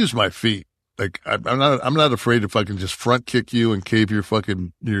 I use my feet. Like, I'm not afraid to fucking just front kick you and cave your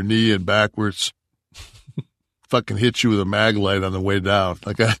your knee and backwards. Fucking hit you with a mag light on the way down.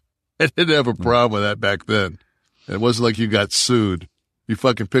 Like, I didn't have a problem with that back then. It wasn't like you got sued. You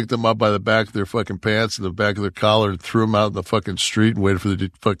fucking picked them up by the back of their fucking pants and the back of their collar and threw them out in the fucking street and waited for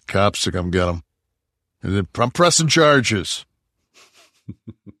the fucking cops to come get them. And then I'm pressing charges.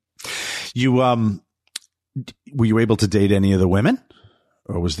 Were you able to date any of the women?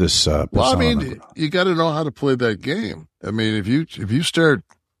 Or was this, well, I mean, you got to know how to play that game. I mean, if you start,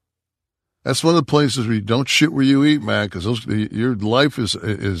 that's one of the places where you don't shit where you eat, man, because your life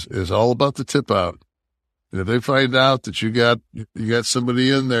is all about the tip out. And if they find out that you got somebody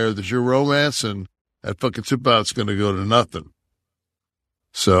in there that you're romancing, that fucking tip out's going to go to nothing.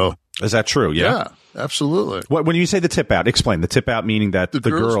 So is that true? Yeah, absolutely. When you say the tip out, explain the tip out, meaning that the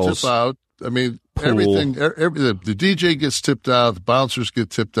girls tip out. I mean, everything. The DJ gets tipped out. The bouncers get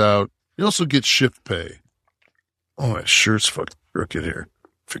tipped out. You also get shift pay. Oh, my shirt's fucking crooked here.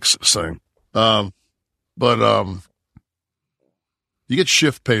 Fix this thing. You get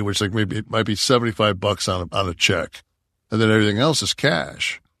shift pay, which maybe it might be $75 on a check, and then everything else is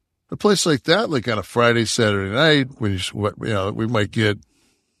cash. A place like that, like on a Friday, Saturday night, when we might get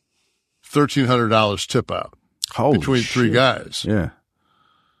 $1,300 tip out between 3 guys. Yeah.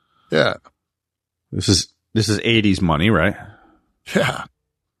 Yeah. This is 80s money, right? Yeah.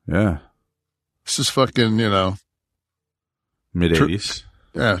 Yeah. This is fucking, mid 80s.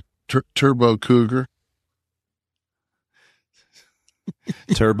 Turbo Cougar.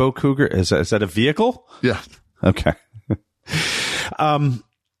 Turbo Cougar? Is that a vehicle? Yeah. Okay.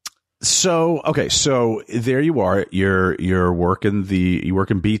 So there you are. You're working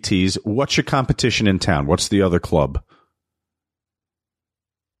BTs. What's your competition in town? What's the other club?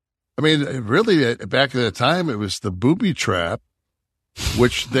 I mean, really, back at the time, it was the Booby Trap,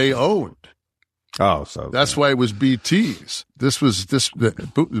 which they owned. Oh, so that's why it was BT's.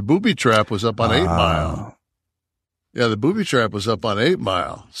 The Booby Trap was up on 8 Mile. Yeah, the Booby Trap was up on 8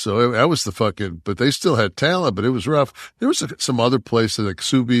 Mile. So that was the fucking, but they still had talent, but it was rough. There was some other places like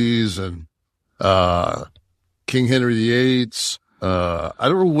Subies and, King Henry VIII's. I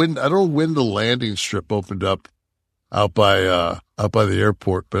don't know when the landing strip opened up out by the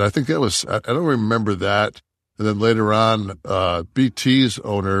airport, but I think that was, I don't remember that. And then later on, BT's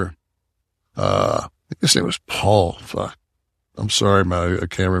owner, I think his name was Paul. Fuck. I'm sorry, man. I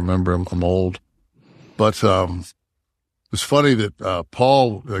can't remember. I'm old. But, it was funny that,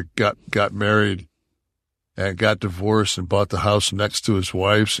 Paul got married and got divorced and bought the house next to his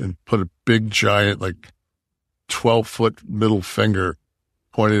wife's and put a big, giant, like 12-foot middle finger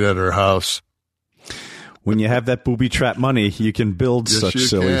pointed at her house. When you have that booby trap money, you can build such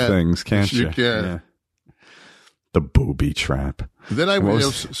silly things, can't you? You can. Yeah. The booby trap. Then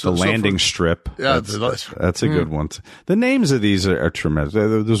the landing strip. Yeah, that's a good one. The names of these are tremendous.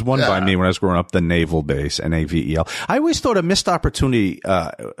 There's one by me when I was growing up, the Naval Base, Navel. I always thought a missed opportunity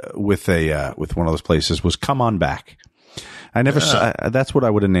with one of those places was Come On Back. I never saw. That's what I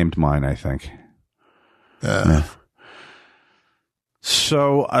would have named mine, I think. Yeah.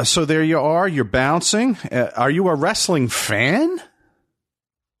 So there you are. You're bouncing. Are you a wrestling fan?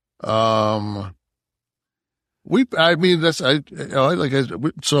 Hulk,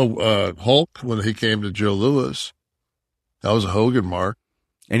 when he came to Joe Louis, that was a Hogan mark.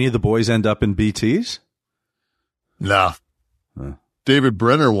 Any of the boys end up in BTs? Nah. David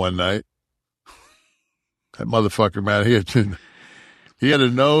Brenner one night. That motherfucker, man, he had a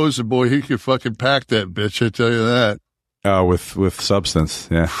nose, and boy, he could fucking pack that bitch, I tell you that. With substance,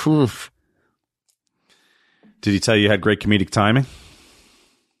 yeah. Oof. Did he tell you had great comedic timing?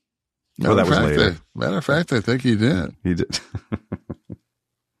 That was later. Matter of fact, I think he did. He did.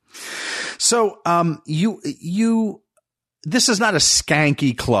 So, this is not a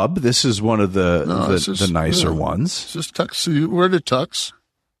skanky club. This is one of the nicer ones. It's just tux. So you wear the tux.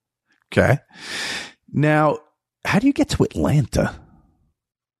 Okay. Now, how do you get to Atlanta?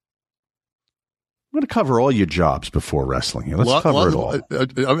 I'm going to cover all your jobs before wrestling here. Let's cover it all.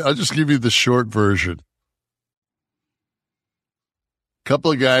 I'll just give you the short version.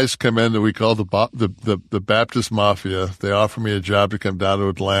 Couple of guys come in that we call the Baptist Mafia. They offer me a job to come down to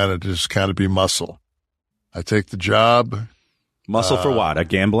Atlanta to just kind of be muscle. I take the job. Muscle for what? A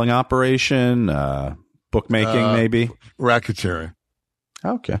gambling operation? Bookmaking, maybe? Racketeering.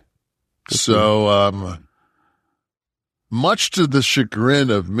 Okay. So, much to the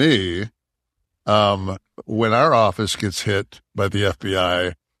chagrin of me, when our office gets hit by the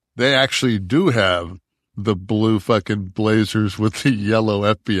FBI, they actually do have the blue fucking blazers with the yellow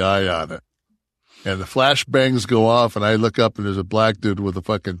FBI on it. And the flashbangs go off, and I look up, and there's a black dude with a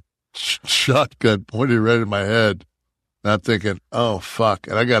fucking shotgun pointed right at my head. And I'm thinking, oh, fuck.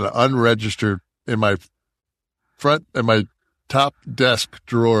 And I got an unregistered in my top desk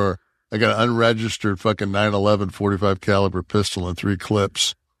drawer. I got an unregistered fucking 911 45 caliber pistol and 3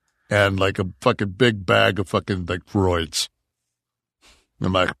 clips and like a fucking big bag of fucking like roids.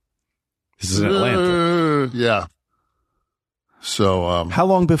 I'm like, this is in Atlanta. Yeah. So, how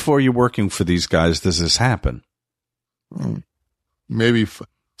long before you're working for these guys does this happen? Maybe.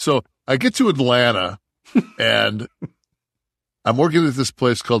 So I get to Atlanta and I'm working at this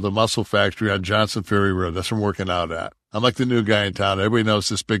place called the Muscle Factory on Johnson Ferry Road. That's where I'm working out at. I'm like the new guy in town. Everybody knows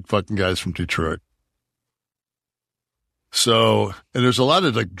this big fucking guy's from Detroit. So, and there's a lot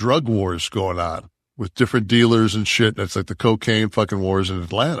of like drug wars going on with different dealers and shit. That's like the cocaine fucking wars in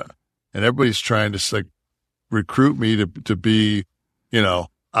Atlanta. And everybody's trying to like recruit me to be,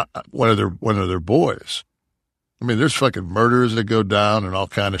 one of their boys. I mean, there's fucking murders that go down and all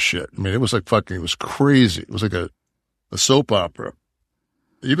kind of shit. I mean, it was crazy. It was like a soap opera.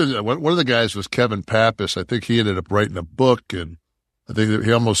 Even one of the guys was Kevin Pappas. I think he ended up writing a book, and I think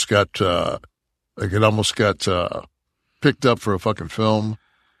he almost got picked up for a fucking film.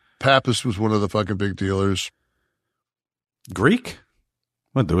 Pappas was one of the fucking big dealers. Greek?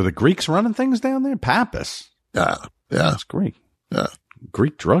 What, were the Greeks running things down there? Pappas. Yeah. It's Greek. Yeah.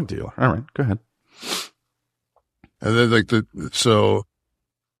 Greek drug dealer. All right, go ahead. And then so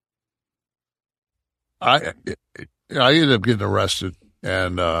I ended up getting arrested,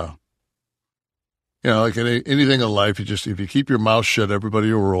 and like anything in life, if you keep your mouth shut,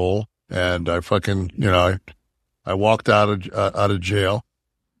 everybody will roll. And I fucking, I walked out of jail,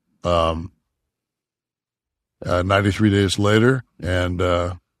 93 days later, and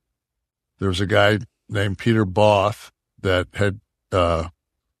there was a guy named Peter Both that had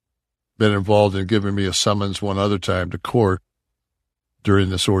been involved in giving me a summons one other time to court during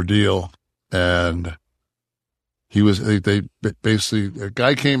this ordeal, and they basically, a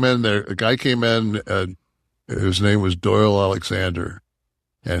guy came in, his name was Doyle Alexander,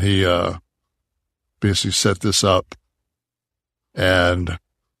 and he basically set this up, and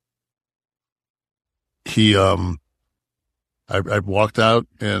I walked out,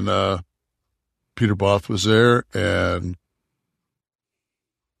 and Peter Both was there, and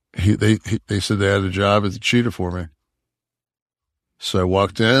they said they had a job at the Cheetah for me. So I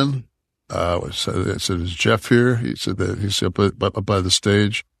walked in. I said, "Is Jeff here?" He said that he's up by the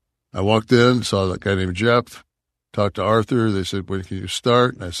stage. I walked in, saw that guy named Jeff, talked to Arthur. They said, "When can you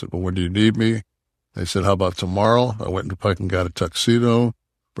start?" And I said, "Well, when do you need me?" They said, how about tomorrow? I went and fucking got a tuxedo,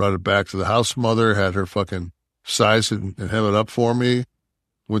 brought it back to the house mother, had her fucking size it and hem it up for me.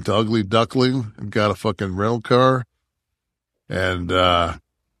 Went to Ugly Duckling and got a fucking rental car. And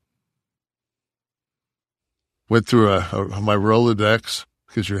went through my Rolodex,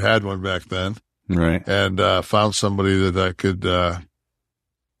 because you had one back then. Right. And found somebody that I could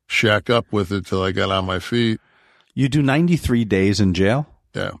shack up with until I got on my feet. You do 93 days in jail?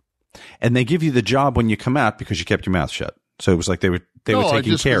 Yeah. And they give you the job when you come out because you kept your mouth shut. So it was like they were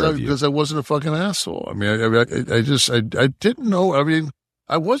taking care of you. Because I wasn't a fucking asshole. I mean, I didn't know. I mean,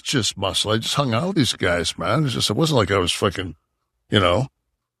 I was just muscle. I just hung out with these guys, man. It wasn't like I was fucking,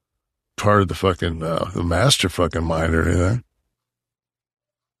 part of the fucking, the master fucking mind or anything.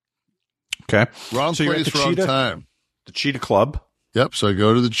 Okay. Wrong place, wrong time. The Cheetah Club. Yep. So I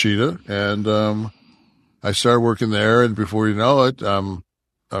go to the Cheetah and, I started working there, and before you know it, I'm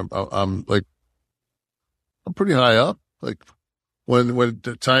pretty high up. Like when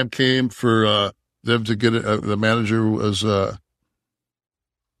the time came for them to get it, the manager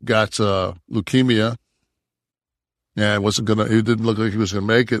got leukemia, and it didn't look like he was gonna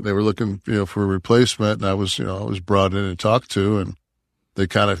make it. They were looking, for a replacement, and I was brought in and talked to, and they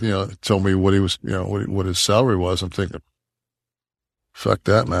kind of, told me what he was, what his salary was. I'm thinking, fuck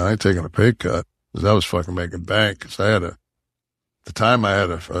that, man. I ain't taking a pay cut. Because I was fucking making bank. Because at the time I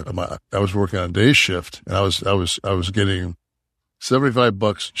was working on day shift, and I was getting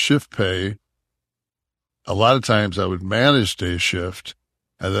 $75 shift pay. A lot of times I would manage day shift,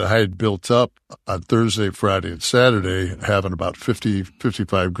 and then I had built up on Thursday, Friday, and Saturday, having about 50,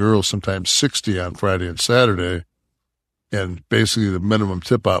 55 girls, sometimes 60 on Friday and Saturday. And basically the minimum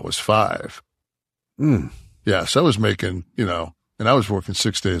tip out was $5. Yeah. So I was making, and I was working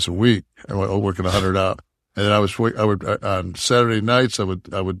 6 days a week. I was working 100 out. And then I would, on Saturday nights, I would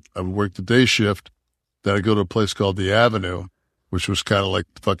work the day shift. Then I'd go to a place called The Avenue, which was kind of like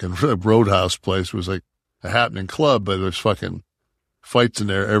the fucking Roadhouse place. It was like a happening club, but there's fucking fights in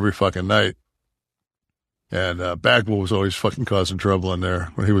there every fucking night. And, Bagwell was always fucking causing trouble in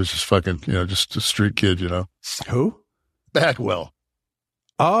there when he was just fucking, just a street kid, Who? Bagwell.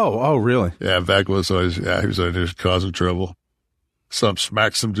 Oh, really? Yeah. Bagwell was always, he was always causing trouble.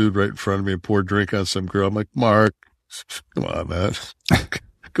 Smacked some dude right in front of me and poured a drink on some girl. I'm like, Mark, come on, man.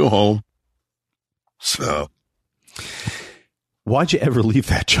 Go home. So. Why'd you ever leave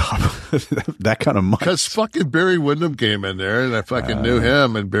that job? That kind of money? Because fucking Barry Windham came in there, and I fucking knew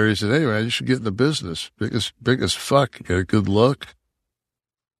him, and Barry said, hey, man, you should get in the business. Big as fuck. You got a good look.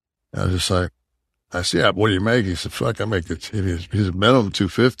 And I was just like, I said, yeah, what do you make? He said, fuck, I make it. He's a minimum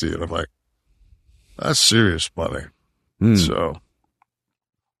 $250. And I'm like, that's serious money. So.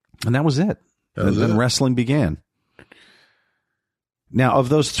 And that was it. Then wrestling began. Now, of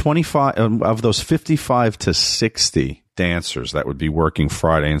those 55 to 60 dancers that would be working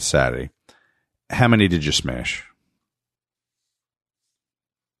Friday and Saturday, how many did you smash?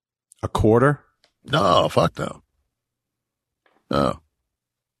 A quarter? No, fuck no. No.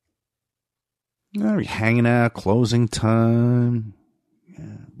 Hanging out, closing time,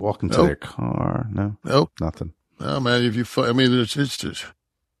 walking to their car. No, nope, nothing. No, man. It's just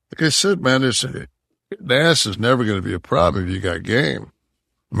like I said, man. Nash is never going to be a problem if you got game.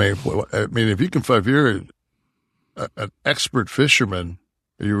 If you're an expert fisherman,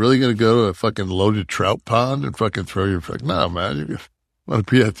 are you really going to go to a fucking loaded trout pond and fucking throw your fucking? No, man. You want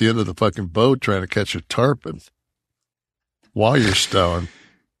to be at the end of the fucking boat trying to catch a tarpon while you're stoned.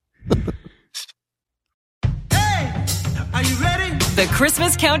 Are you ready? The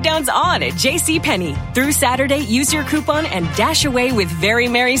Christmas countdown's on at JCPenney. Through Saturday, use your coupon and dash away with very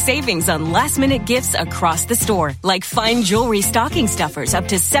merry savings on last-minute gifts across the store, like fine jewelry stocking stuffers up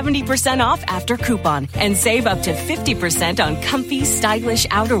to 70% off after coupon, and save up to 50% on comfy, stylish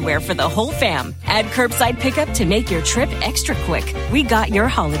outerwear for the whole fam. Add curbside pickup to make your trip extra quick. We got your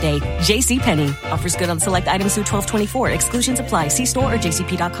holiday. JCPenney. Offers good on select items through 12/24. Exclusions apply. See store or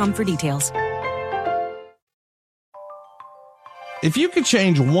jcp.com for details. If you could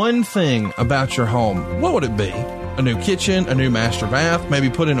change one thing about your home, what would it be? A new kitchen, a new master bath, maybe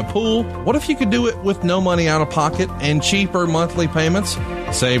put in a pool? What if you could do it with no money out of pocket and cheaper monthly payments?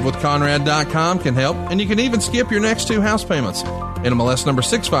 SaveWithConrad.com can help, and you can even skip your next 2 house payments. NMLS number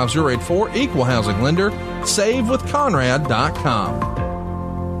 65084, equal housing lender. SaveWithConrad.com.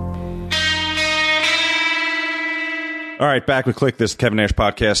 All right, back with Click This, Kevin Nash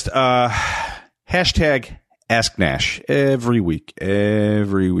podcast. Hashtag Ask Nash. Every week,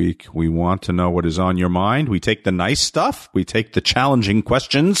 we want to know what is on your mind. We take the nice stuff. We take the challenging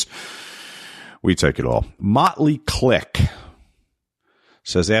questions. We take it all. Motley Click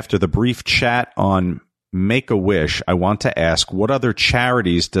Says, after the brief chat on Make-A-Wish, I want to ask, what other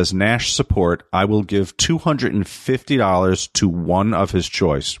charities does Nash support? I will give $250 to one of his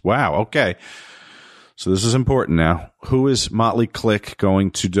choice. Wow, okay. So this is important now. Who is Motley Click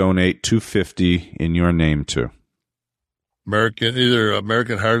going to donate $250 in your name to? Either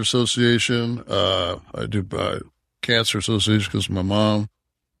American Heart Association, I do Cancer Association because of my mom,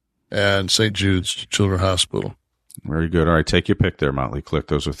 and St. Jude's Children's Hospital. Very good. All right, take your pick there, Motley Click.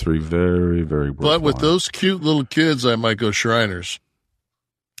 Those are three very, very worthwhile. But with those cute little kids, I might go Shriners.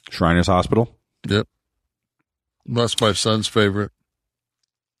 Shriners Hospital? Yep. That's my son's favorite.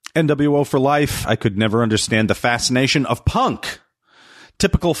 NWO for life. I could never understand the fascination of Punk.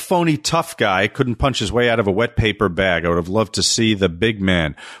 Typical phony tough guy, couldn't punch his way out of a wet paper bag. I would have loved to see the big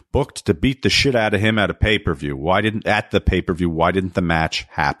man booked to beat the shit out of him at a pay-per-view. Why didn't the match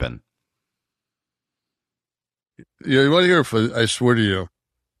happen? Yeah, you want to hear? I swear to you.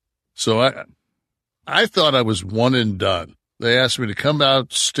 So I thought I was one and done. They asked me to come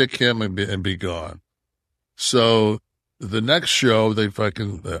out, stick him, and be gone. So the next show, they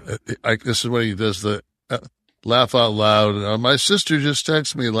fucking. This is when he does the laugh out loud. My sister just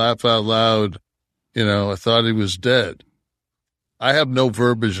texted me, laugh out loud. I thought he was dead. I have no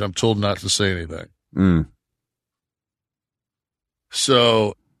verbiage. I'm told not to say anything.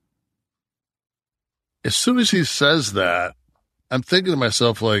 So as soon as he says that, I'm thinking to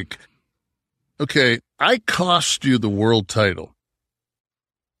myself, like, okay, I cost you the world title.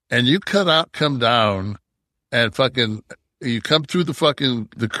 And you come down and fucking, you come through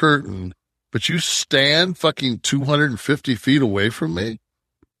the curtain, but you stand fucking 250 feet away from me?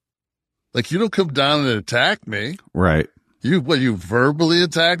 Like, you don't come down and attack me. Right. You verbally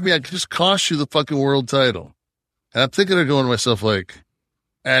attack me? I just cost you the fucking world title. And I'm thinking of going to myself, like,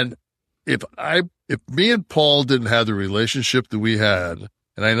 and if me and Paul didn't have the relationship that we had,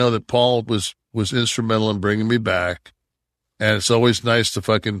 and I know that Paul was instrumental in bringing me back, and it's always nice to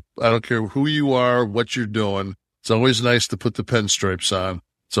fucking, I don't care who you are, what you're doing, it's always nice to put the pinstripes on.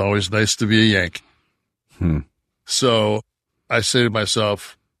 It's always nice to be a Yankee. So I say to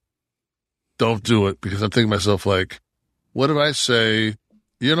myself, don't do it, because I'm thinking to myself, like, what if I say,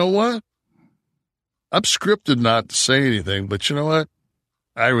 you know what? I'm scripted not to say anything, but you know what?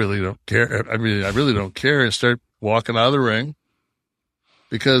 I really don't care. I mean, I really don't care, and start walking out of the ring.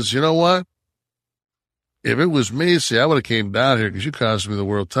 Because you know what? If it was me, see, I would have came down here because you cost me the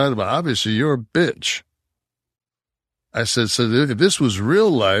world title, but obviously you're a bitch. I said, so if this was real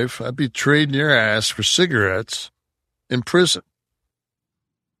life, I'd be trading your ass for cigarettes in prison.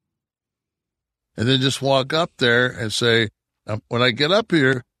 And then just walk up there and say, when I get up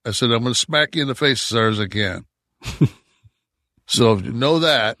here, I said, I'm going to smack you in the face as hard as I can. So if you know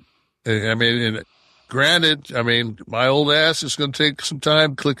that, I mean, and granted, I mean, my old ass is going to take some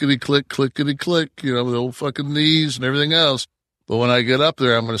time, clickety-click, clickety-click, the old fucking knees and everything else. But when I get up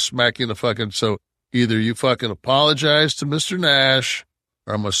there, I'm going to smack you in the fucking, so either you fucking apologize to Mr. Nash,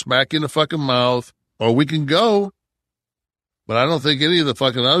 or I'm going to smack you in the fucking mouth, or we can go. But I don't think any of the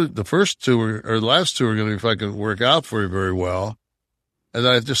fucking the first two or the last two are going to fucking work out for you very well. And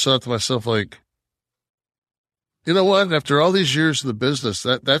then I just thought to myself, like, you know what? After all these years in the business,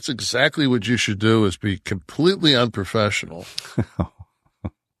 that's exactly what you should do, is be completely unprofessional.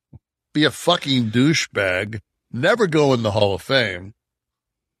 Be a fucking douchebag. Never go in the Hall of Fame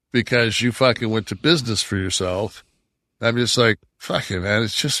because you fucking went to business for yourself. I'm just like, fucking man,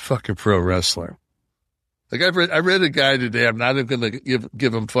 it's just fucking pro wrestling. Like I read a guy today. I'm not even going to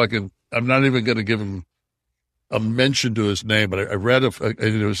give him fucking, I'm not even going to give him a mention to his name, but I read and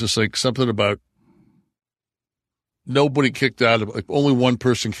it was just like something about nobody kicked out of, like only one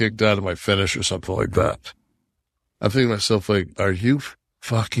person kicked out of my finish or something like that. I'm thinking to myself, like, are you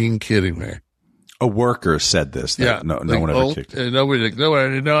fucking kidding me? A worker said this. Yeah. No one ever kicked it.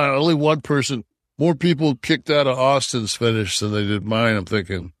 Only one person, more people kicked out of Austin's finish than they did mine. I'm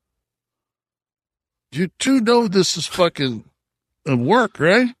thinking, you two know this is fucking work,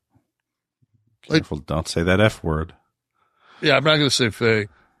 right? Careful, don't say that F word. Yeah, I'm not going to say fake.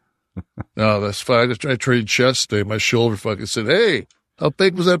 No, that's fine. I traded chest today. My shoulder fucking said, hey, how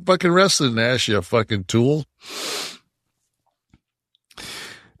big was that fucking wrestling, Nash, you fucking tool?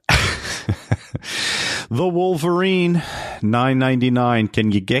 The Wolverine, $9.99.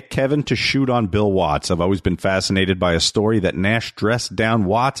 Can you get Kevin to shoot on Bill Watts? I've always been fascinated by a story that Nash dressed down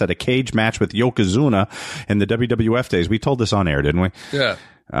Watts at a cage match with Yokozuna in the WWF days. We told this on air, didn't we? Yeah.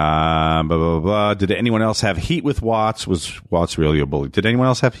 Blah, blah, blah. Did anyone else have heat with Watts? Was Watts really a bully? Did anyone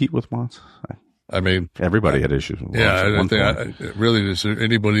else have heat with Watts? I mean, everybody had issues with Watts. Yeah, I think really, is there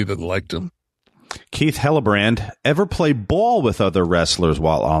anybody that liked him? Keith Hellebrand, ever play ball with other wrestlers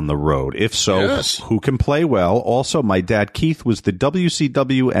while on the road? If so, Yes. who can play well? Also, my dad Keith was the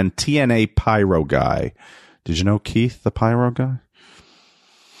WCW and TNA pyro guy. Did you know Keith, the pyro guy?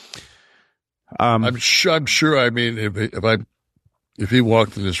 I'm sure. I mean, if he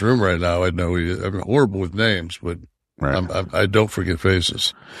walked in this room right now, I'd know I'm horrible with names, but Right. I don't forget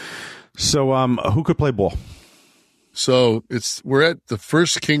faces. So, who could play ball? So we're at the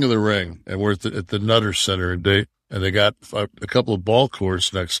first King of the Ring, and we're at the Nutter Center in Dayton, and they got a couple of ball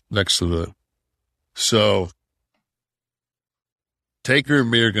courts next to the. So Taker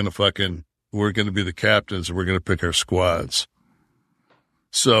and me are we're gonna be the captains, and we're gonna pick our squads.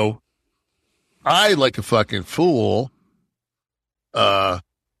 So I, like a fucking fool,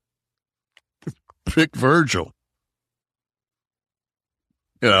 pick Virgil.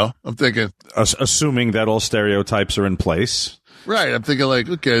 You know, I'm thinking, Assuming that all stereotypes are in place. right. I'm thinking like,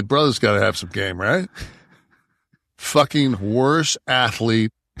 okay, brother's got to have some game, right? Fucking worst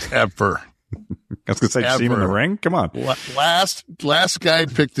athlete ever. I was going to say, see him in the ring? Come on. Last guy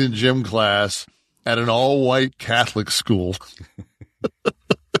picked in gym class at an all-white Catholic school.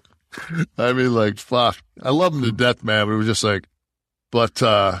 I mean, like, fuck. I love him to death, man, but it was just like, but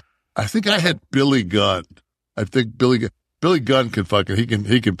I think I had Billy Gunn. I think Billy Gunn can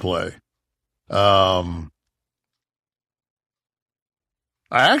he can play. I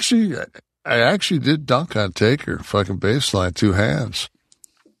actually did dunk on Taker, fucking baseline, 2 hands.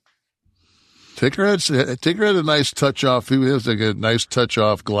 Taker had a nice touch off. He was like a nice touch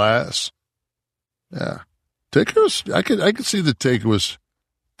off glass. Yeah. I could see that Taker's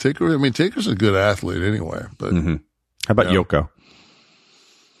a good athlete anyway, but How about Yoko?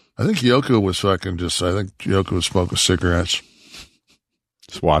 I think Yoko was smoking cigarettes.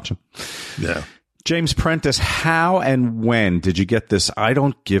 Just watching. Yeah. James Prentice, how and when did you get this I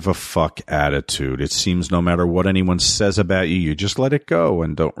don't give a fuck attitude? It seems no matter what anyone says about you, you just let it go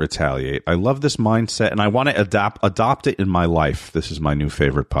and don't retaliate. I love this mindset, and I want to adopt it in my life. This is my new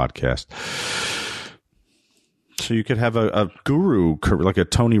favorite podcast. So you could have a guru, like a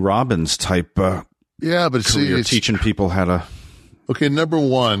Tony Robbins type yeah, but career, see, teaching people how to... Okay, number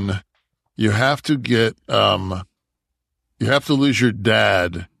one, you have to get you have to lose your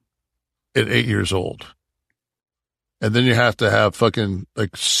dad at 8 years old. And then you have to have fucking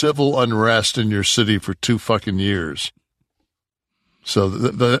like civil unrest in your city for 2 fucking years. So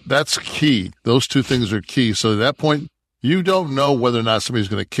that's key. Those 2 things are key. So at that point, you don't know whether or not somebody's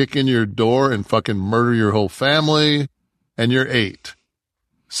going to kick in your door and fucking murder your whole family, and you're 8.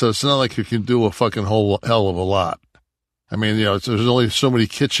 So it's not like you can do a fucking whole hell of a lot. I mean, you know, there's only so many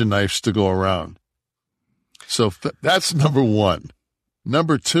kitchen knives to go around. So that's number one.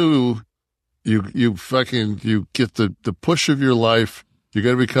 Number two, you get the push of your life. You're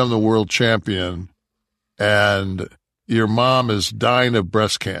going to become the world champion, and your mom is dying of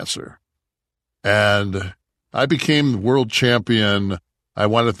breast cancer. And I became world champion, I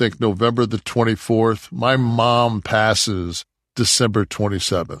want to think November the 24th. My mom passes December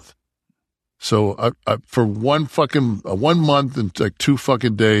 27th. So for 1 month and like 2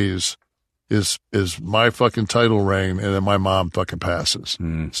 fucking days is my fucking title reign, and then my mom fucking passes.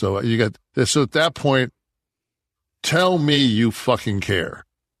 So at that point, tell me you fucking care.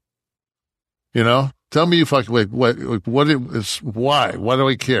 You know, tell me you fucking why do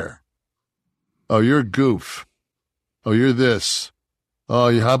I care? Oh, you're a goof. Oh, you're this.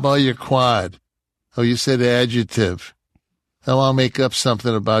 Oh, how about your quad? Oh, you said adjective. Oh, I'll make up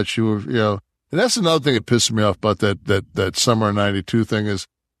something about you, you know. And that's another thing that pisses me off about that summer of '92 thing is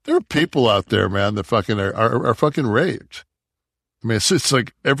there are people out there, man, that fucking are fucking raped. I mean, it's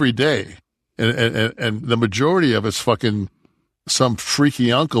like every day. And the majority of it's fucking some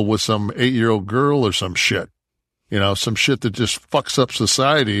freaky uncle with some 8-year-old girl or some shit. You know, some shit that just fucks up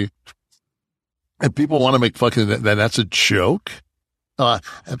society. And people want to make fucking that's a joke. A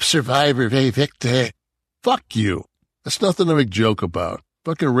survivor, a victim. Fuck you. That's nothing to make joke about.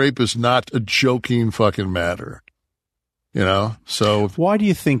 Fucking rape is not a joking fucking matter. You know, so why do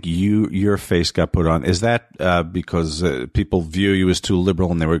you think your face got put on? Is that because people view you as too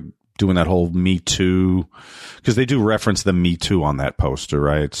liberal, and they were doing that whole Me Too? Because they do reference the Me Too on that poster,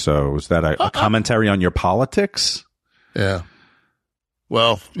 right? So is that a commentary on your politics? Yeah.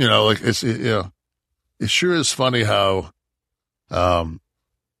 Well, you know, like it sure is funny how, and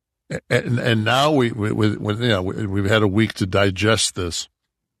now we've had a week to digest this.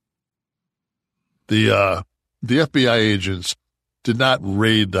 The FBI agents did not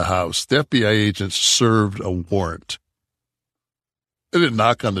raid the house. The FBI agents served a warrant. They didn't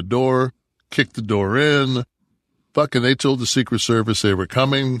knock on the door, kick the door in. Fucking, they told the Secret Service they were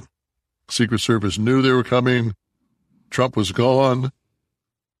coming. Secret Service knew they were coming. Trump was gone.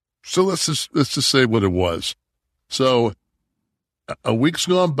 So let's just say what it was. So a week's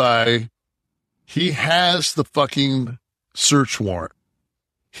gone by. He has the fucking search warrant.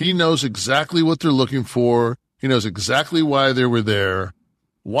 He knows exactly what they're looking for. He knows exactly why they were there.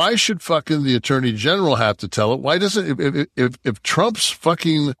 Why should fucking the attorney general have to tell it? Why doesn't, if Trump's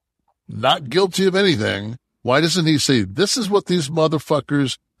fucking not guilty of anything, why doesn't he say, this is what these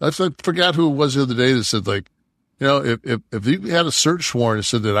motherfuckers, I forgot who it was the other day that said, like, you know, if you had a search warrant and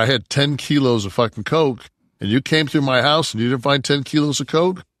said that I had 10 kilos of fucking coke and you came through my house and you didn't find 10 kilos of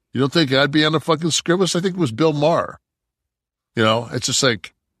coke, you don't think I'd be on the fucking script list? I think it was Bill Maher. You know, it's just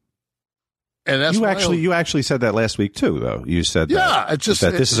like, and that's you actually said that last week too, though. You said that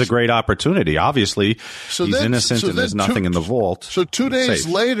this is a great opportunity. Obviously, he's innocent and there's nothing in the vault. So 2 days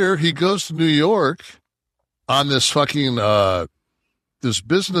later, he goes to New York on this fucking this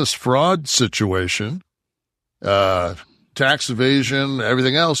business fraud situation, tax evasion,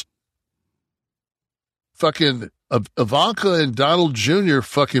 everything else. Fucking Ivanka and Donald Jr.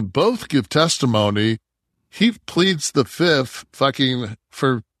 fucking both give testimony. He pleads the fifth fucking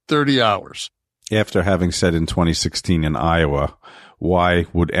for 30 hours. After having said in 2016 in Iowa, why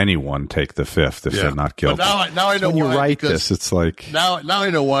would anyone take the fifth if they're not guilty? But now I know when why. You write this, it's like now I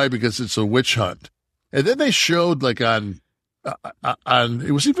know why, because it's a witch hunt. And then they showed like on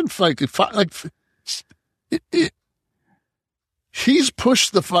it was even like he's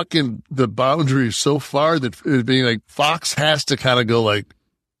pushed the boundaries so far that it being like Fox has to kind of go like,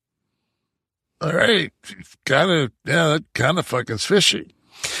 all right, that kind of fucking fishy.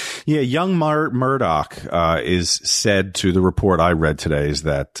 Yeah, young Murdoch is said to, the report I read today is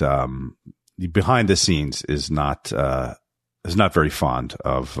that behind the scenes is not very fond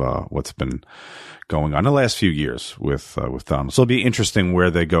of what's been going on the last few years with Donald. So it'll be interesting where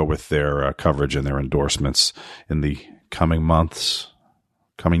they go with their coverage and their endorsements in the coming months,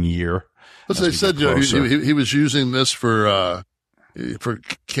 coming year. As they said, he was using this for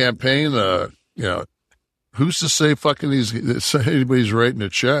campaign. Who's to say anybody's writing a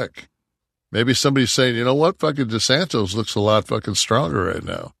check? Maybe somebody's saying, you know what, fucking DeSantis looks a lot fucking stronger right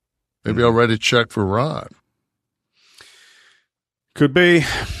now. Maybe I'll write a check for Ron. Could be.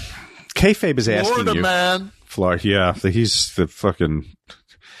 Kayfabe is asking Florida you. Man. Florida, yeah. He's the fucking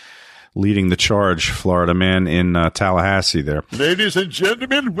leading the charge, Florida man in Tallahassee there. Ladies and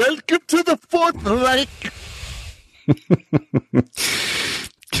gentlemen, welcome to the Fourth Reich.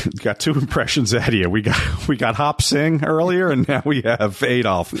 Got two impressions out of you. We got Hop Sing earlier, and now we have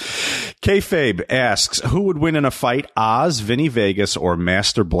Adolf. Kayfabe asks, who would win in a fight, Oz, Vinny Vegas, or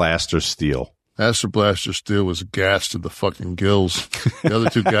Master Blaster Steel? Master Blaster Steel was gassed to the fucking gills. The other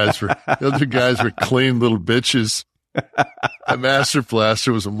two guys were clean little bitches. And Master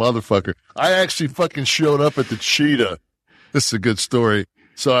Blaster was a motherfucker. I actually fucking showed up at the Cheetah. This is a good story.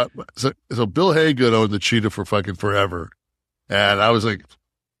 So Bill Haygood owned the Cheetah for fucking forever, and I was like,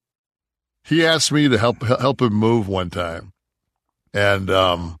 he asked me to help him move one time, and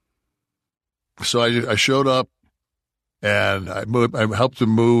so I showed up. And I helped him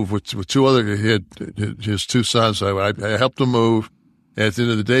move with two other, he had his two sons. So I helped him move. And at the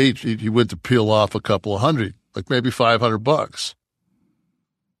end of the day, he went to peel off a couple of hundred, like maybe $500.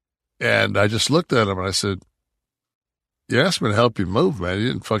 And I just looked at him and I said, you asked me to help you move, man. You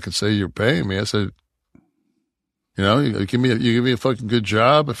didn't fucking say you're paying me. I said, you give me a fucking good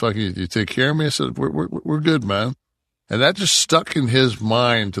job. If you take care of me. I said, we're good, man. And that just stuck in his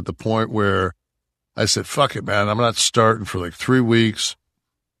mind to the point where I said, fuck it, man. I'm not starting for like 3 weeks.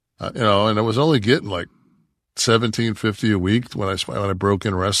 And I was only getting like $17.50 a week when I broke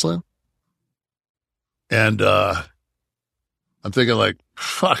in wrestling. And, I'm thinking like,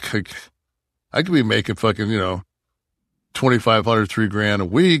 fuck, I could be making fucking, $2,500, $3,000 a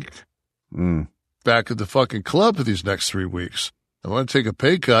week back at the fucking club for these next 3 weeks. I want to take a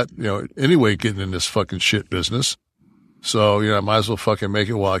pay cut, anyway, getting in this fucking shit business. So, I might as well fucking make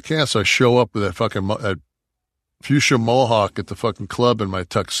it while I can. So I show up with that fucking that fuchsia mohawk at the fucking club in my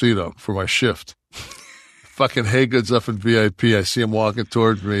tuxedo for my shift. Fucking Haygood's up in VIP. I see him walking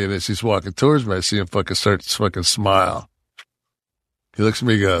towards me, and as he's walking towards me, I see him fucking start to fucking smile. He looks at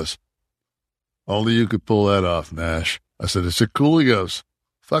me and goes, only you could pull that off, Nash. I said, is it cool? He goes,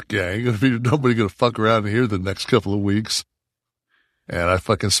 fuck yeah, nobody gonna fuck around here the next couple of weeks. And I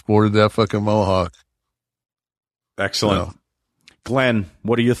fucking sported that fucking mohawk. Excellent. Glenn,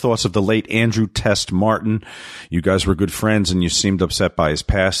 what are your thoughts of the late Andrew Test Martin? You guys were good friends and you seemed upset by his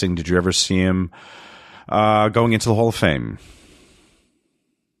passing. Did you ever see him going into the Hall of Fame?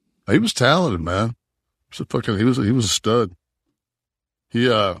 He was talented, man. He was a stud. He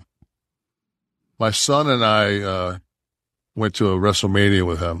my son and I went to a WrestleMania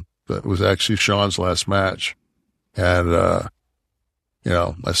with him. That was actually Sean's last match. And,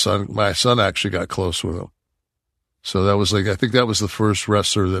 my son actually got close with him. So that was I think that was the first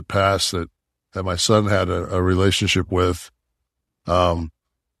wrestler that passed that my son had a relationship with, that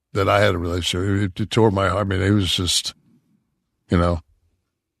I had a relationship. It tore my heart. I mean, he was just, he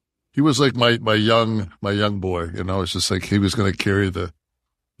was like my young boy, it's just like he was going to carry the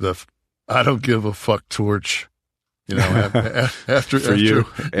I don't give a fuck torch, after you,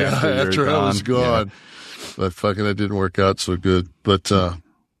 after I was gone. Yeah. But fucking that didn't work out so good. But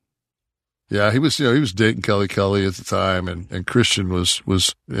he was dating Kelly at the time, and Christian was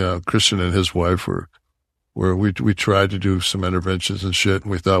Christian and his wife were we tried to do some interventions and shit,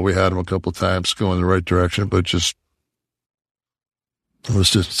 and we thought we had him a couple of times going in the right direction, but it was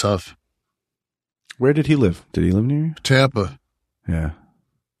just tough. Where did he live? Did he live near you? Tampa. Yeah.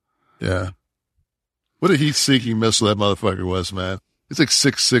 Yeah. What a heat-seeking missile that motherfucker was, man. He's like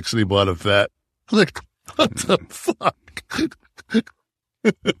 6'6", and he bought a vet. I'm like, what the fuck?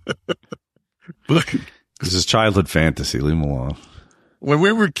 This is childhood fantasy. Leave him alone. When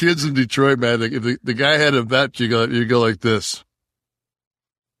we were kids in Detroit, man, if the guy had a vet, you go like this.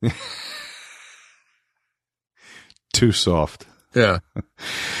 Too soft. Yeah.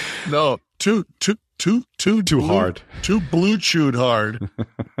 No, too hard. Too blue chewed hard.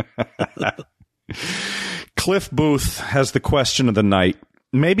 Cliff Booth has the question of the night,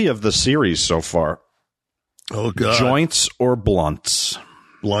 maybe of the series so far. Oh, God. Joints or blunts?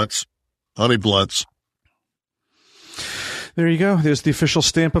 Blunts. Honey blunts. There you go. There's the official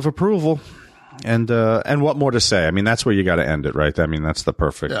stamp of approval. And what more to say? I mean, that's where you got to end it, right? I mean, that's the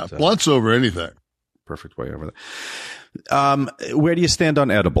perfect. Yeah, blunts over anything. Perfect way over there. Where do you stand on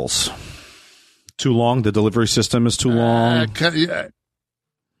edibles? Too long? The delivery system is too long? Yeah.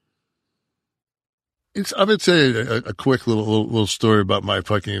 I'm going to tell you a quick little story about my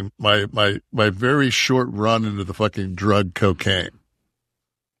fucking, my very short run into the fucking drug cocaine.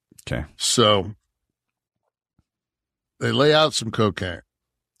 Okay. So they lay out some cocaine.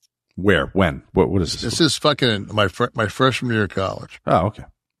 Where? When? What is this? This is fucking my freshman year of college. Oh, okay.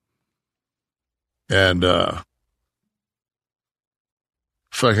 And,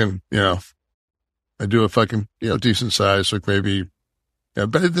 fucking, I do a fucking, decent size, like maybe,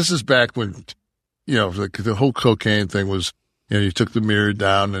 but this is back when, like the whole cocaine thing was, you took the mirror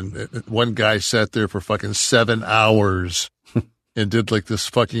down and one guy sat there for fucking 7 hours and did like this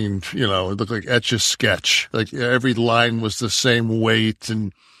fucking, it looked like Etch-a-Sketch. Like every line was the same weight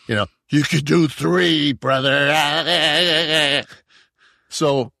and, you could do 3, brother.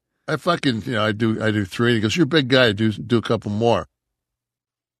 So I fucking, I do 3. He goes, you're a big guy. Do a couple more.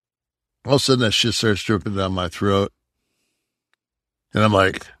 All of a sudden that shit starts dripping down my throat. And I'm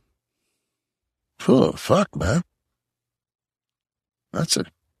like, oh, fuck, man. That's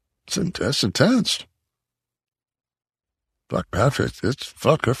intense. Fuck, man, I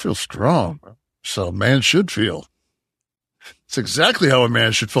feel strong. So a man should feel. It's exactly how a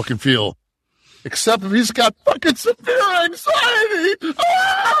man should fucking feel. Except if he's got fucking severe anxiety.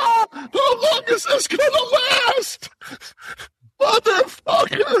 Oh, how long is this gonna last?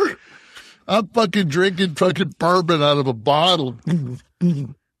 Motherfucker. I'm fucking drinking fucking bourbon out of a bottle.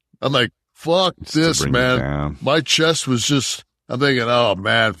 I'm like, fuck this, man. My chest was just, I'm thinking, oh,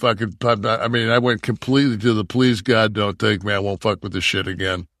 man, fucking, I mean, I went completely to the please God don't take me. I won't fuck with this shit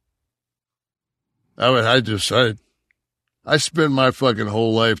again. I spend my fucking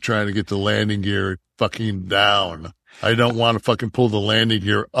whole life trying to get the landing gear fucking down. I don't want to fucking pull the landing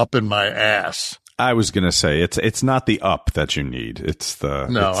gear up in my ass. I was going to say, it's not the up that you need. It's the,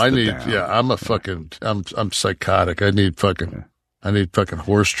 no, it's I the need, down. yeah, I'm a fucking, I'm psychotic. I need fucking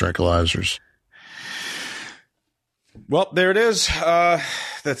horse tranquilizers. Well, there it is.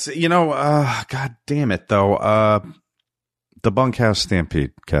 That's, God damn it though. The Bunkhouse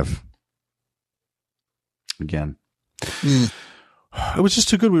Stampede, Kev. Again. It was just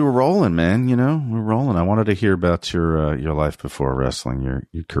too good. We were rolling, man. We were rolling. I wanted to hear about your life before wrestling,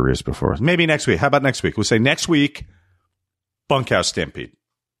 your careers before. Maybe next week. How about next week? We'll say next week, Bunkhouse Stampede.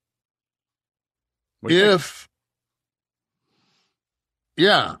 Because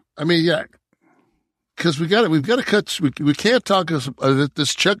we've got to cut. We can't talk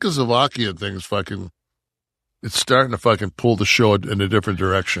this Czechoslovakia thing's fucking. It's starting to fucking pull the show in a different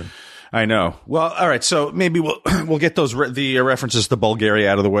direction. I know. Well, all right. So maybe we'll get the references to Bulgaria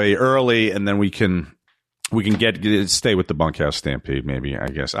out of the way early, and then we can stay with the Bunkhouse Stampede. Maybe, I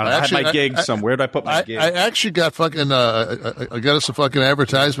guess. I had my gig somewhere. Where did I put my gig? I actually got fucking. I got us a fucking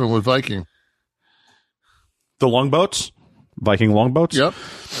advertisement with Viking. The longboats. Viking longboats? Yep.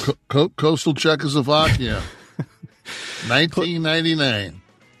 Coastal Czechoslovakia. 1999.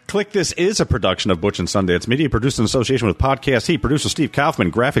 Click This is a production of Butch and Sundance Media, produced in association with Podcast Heat. Producer Steve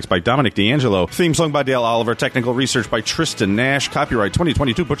Kaufman. Graphics by Dominic D'Angelo. Theme song by Dale Oliver. Technical research by Tristan Nash. Copyright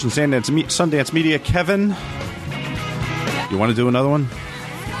 2022 Butch and Sundance Media. Kevin, you want to do another one?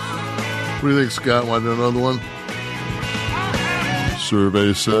 What do you think, Scott? Want to do another one?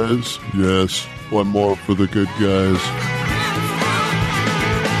 Survey says yes. One more for the good guys.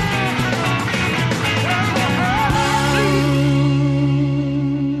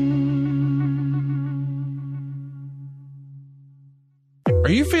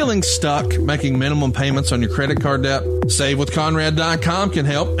 Are you feeling stuck making minimum payments on your credit card debt? SaveWithConrad.com can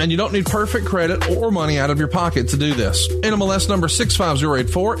help, and you don't need perfect credit or money out of your pocket to do this. NMLS number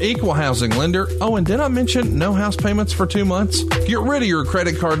 65084, equal housing lender. Oh, and did I mention no house payments for 2 months? Get rid of your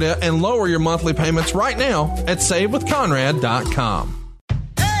credit card debt and lower your monthly payments right now at SaveWithConrad.com.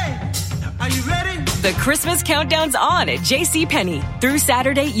 Hey, are you ready? The Christmas countdown's on at JCPenney. Through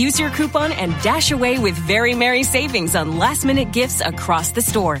Saturday, use your coupon and dash away with very merry savings on last-minute gifts across the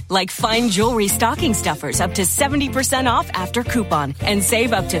store, like fine jewelry stocking stuffers up to 70% off after coupon, and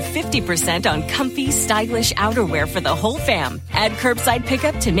save up to 50% on comfy, stylish outerwear for the whole fam. Add curbside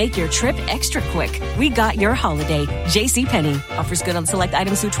pickup to make your trip extra quick. We got your holiday. JCPenney. Offers good on select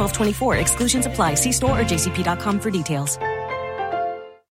items through 12/24. Exclusions apply. See store or jcp.com for details.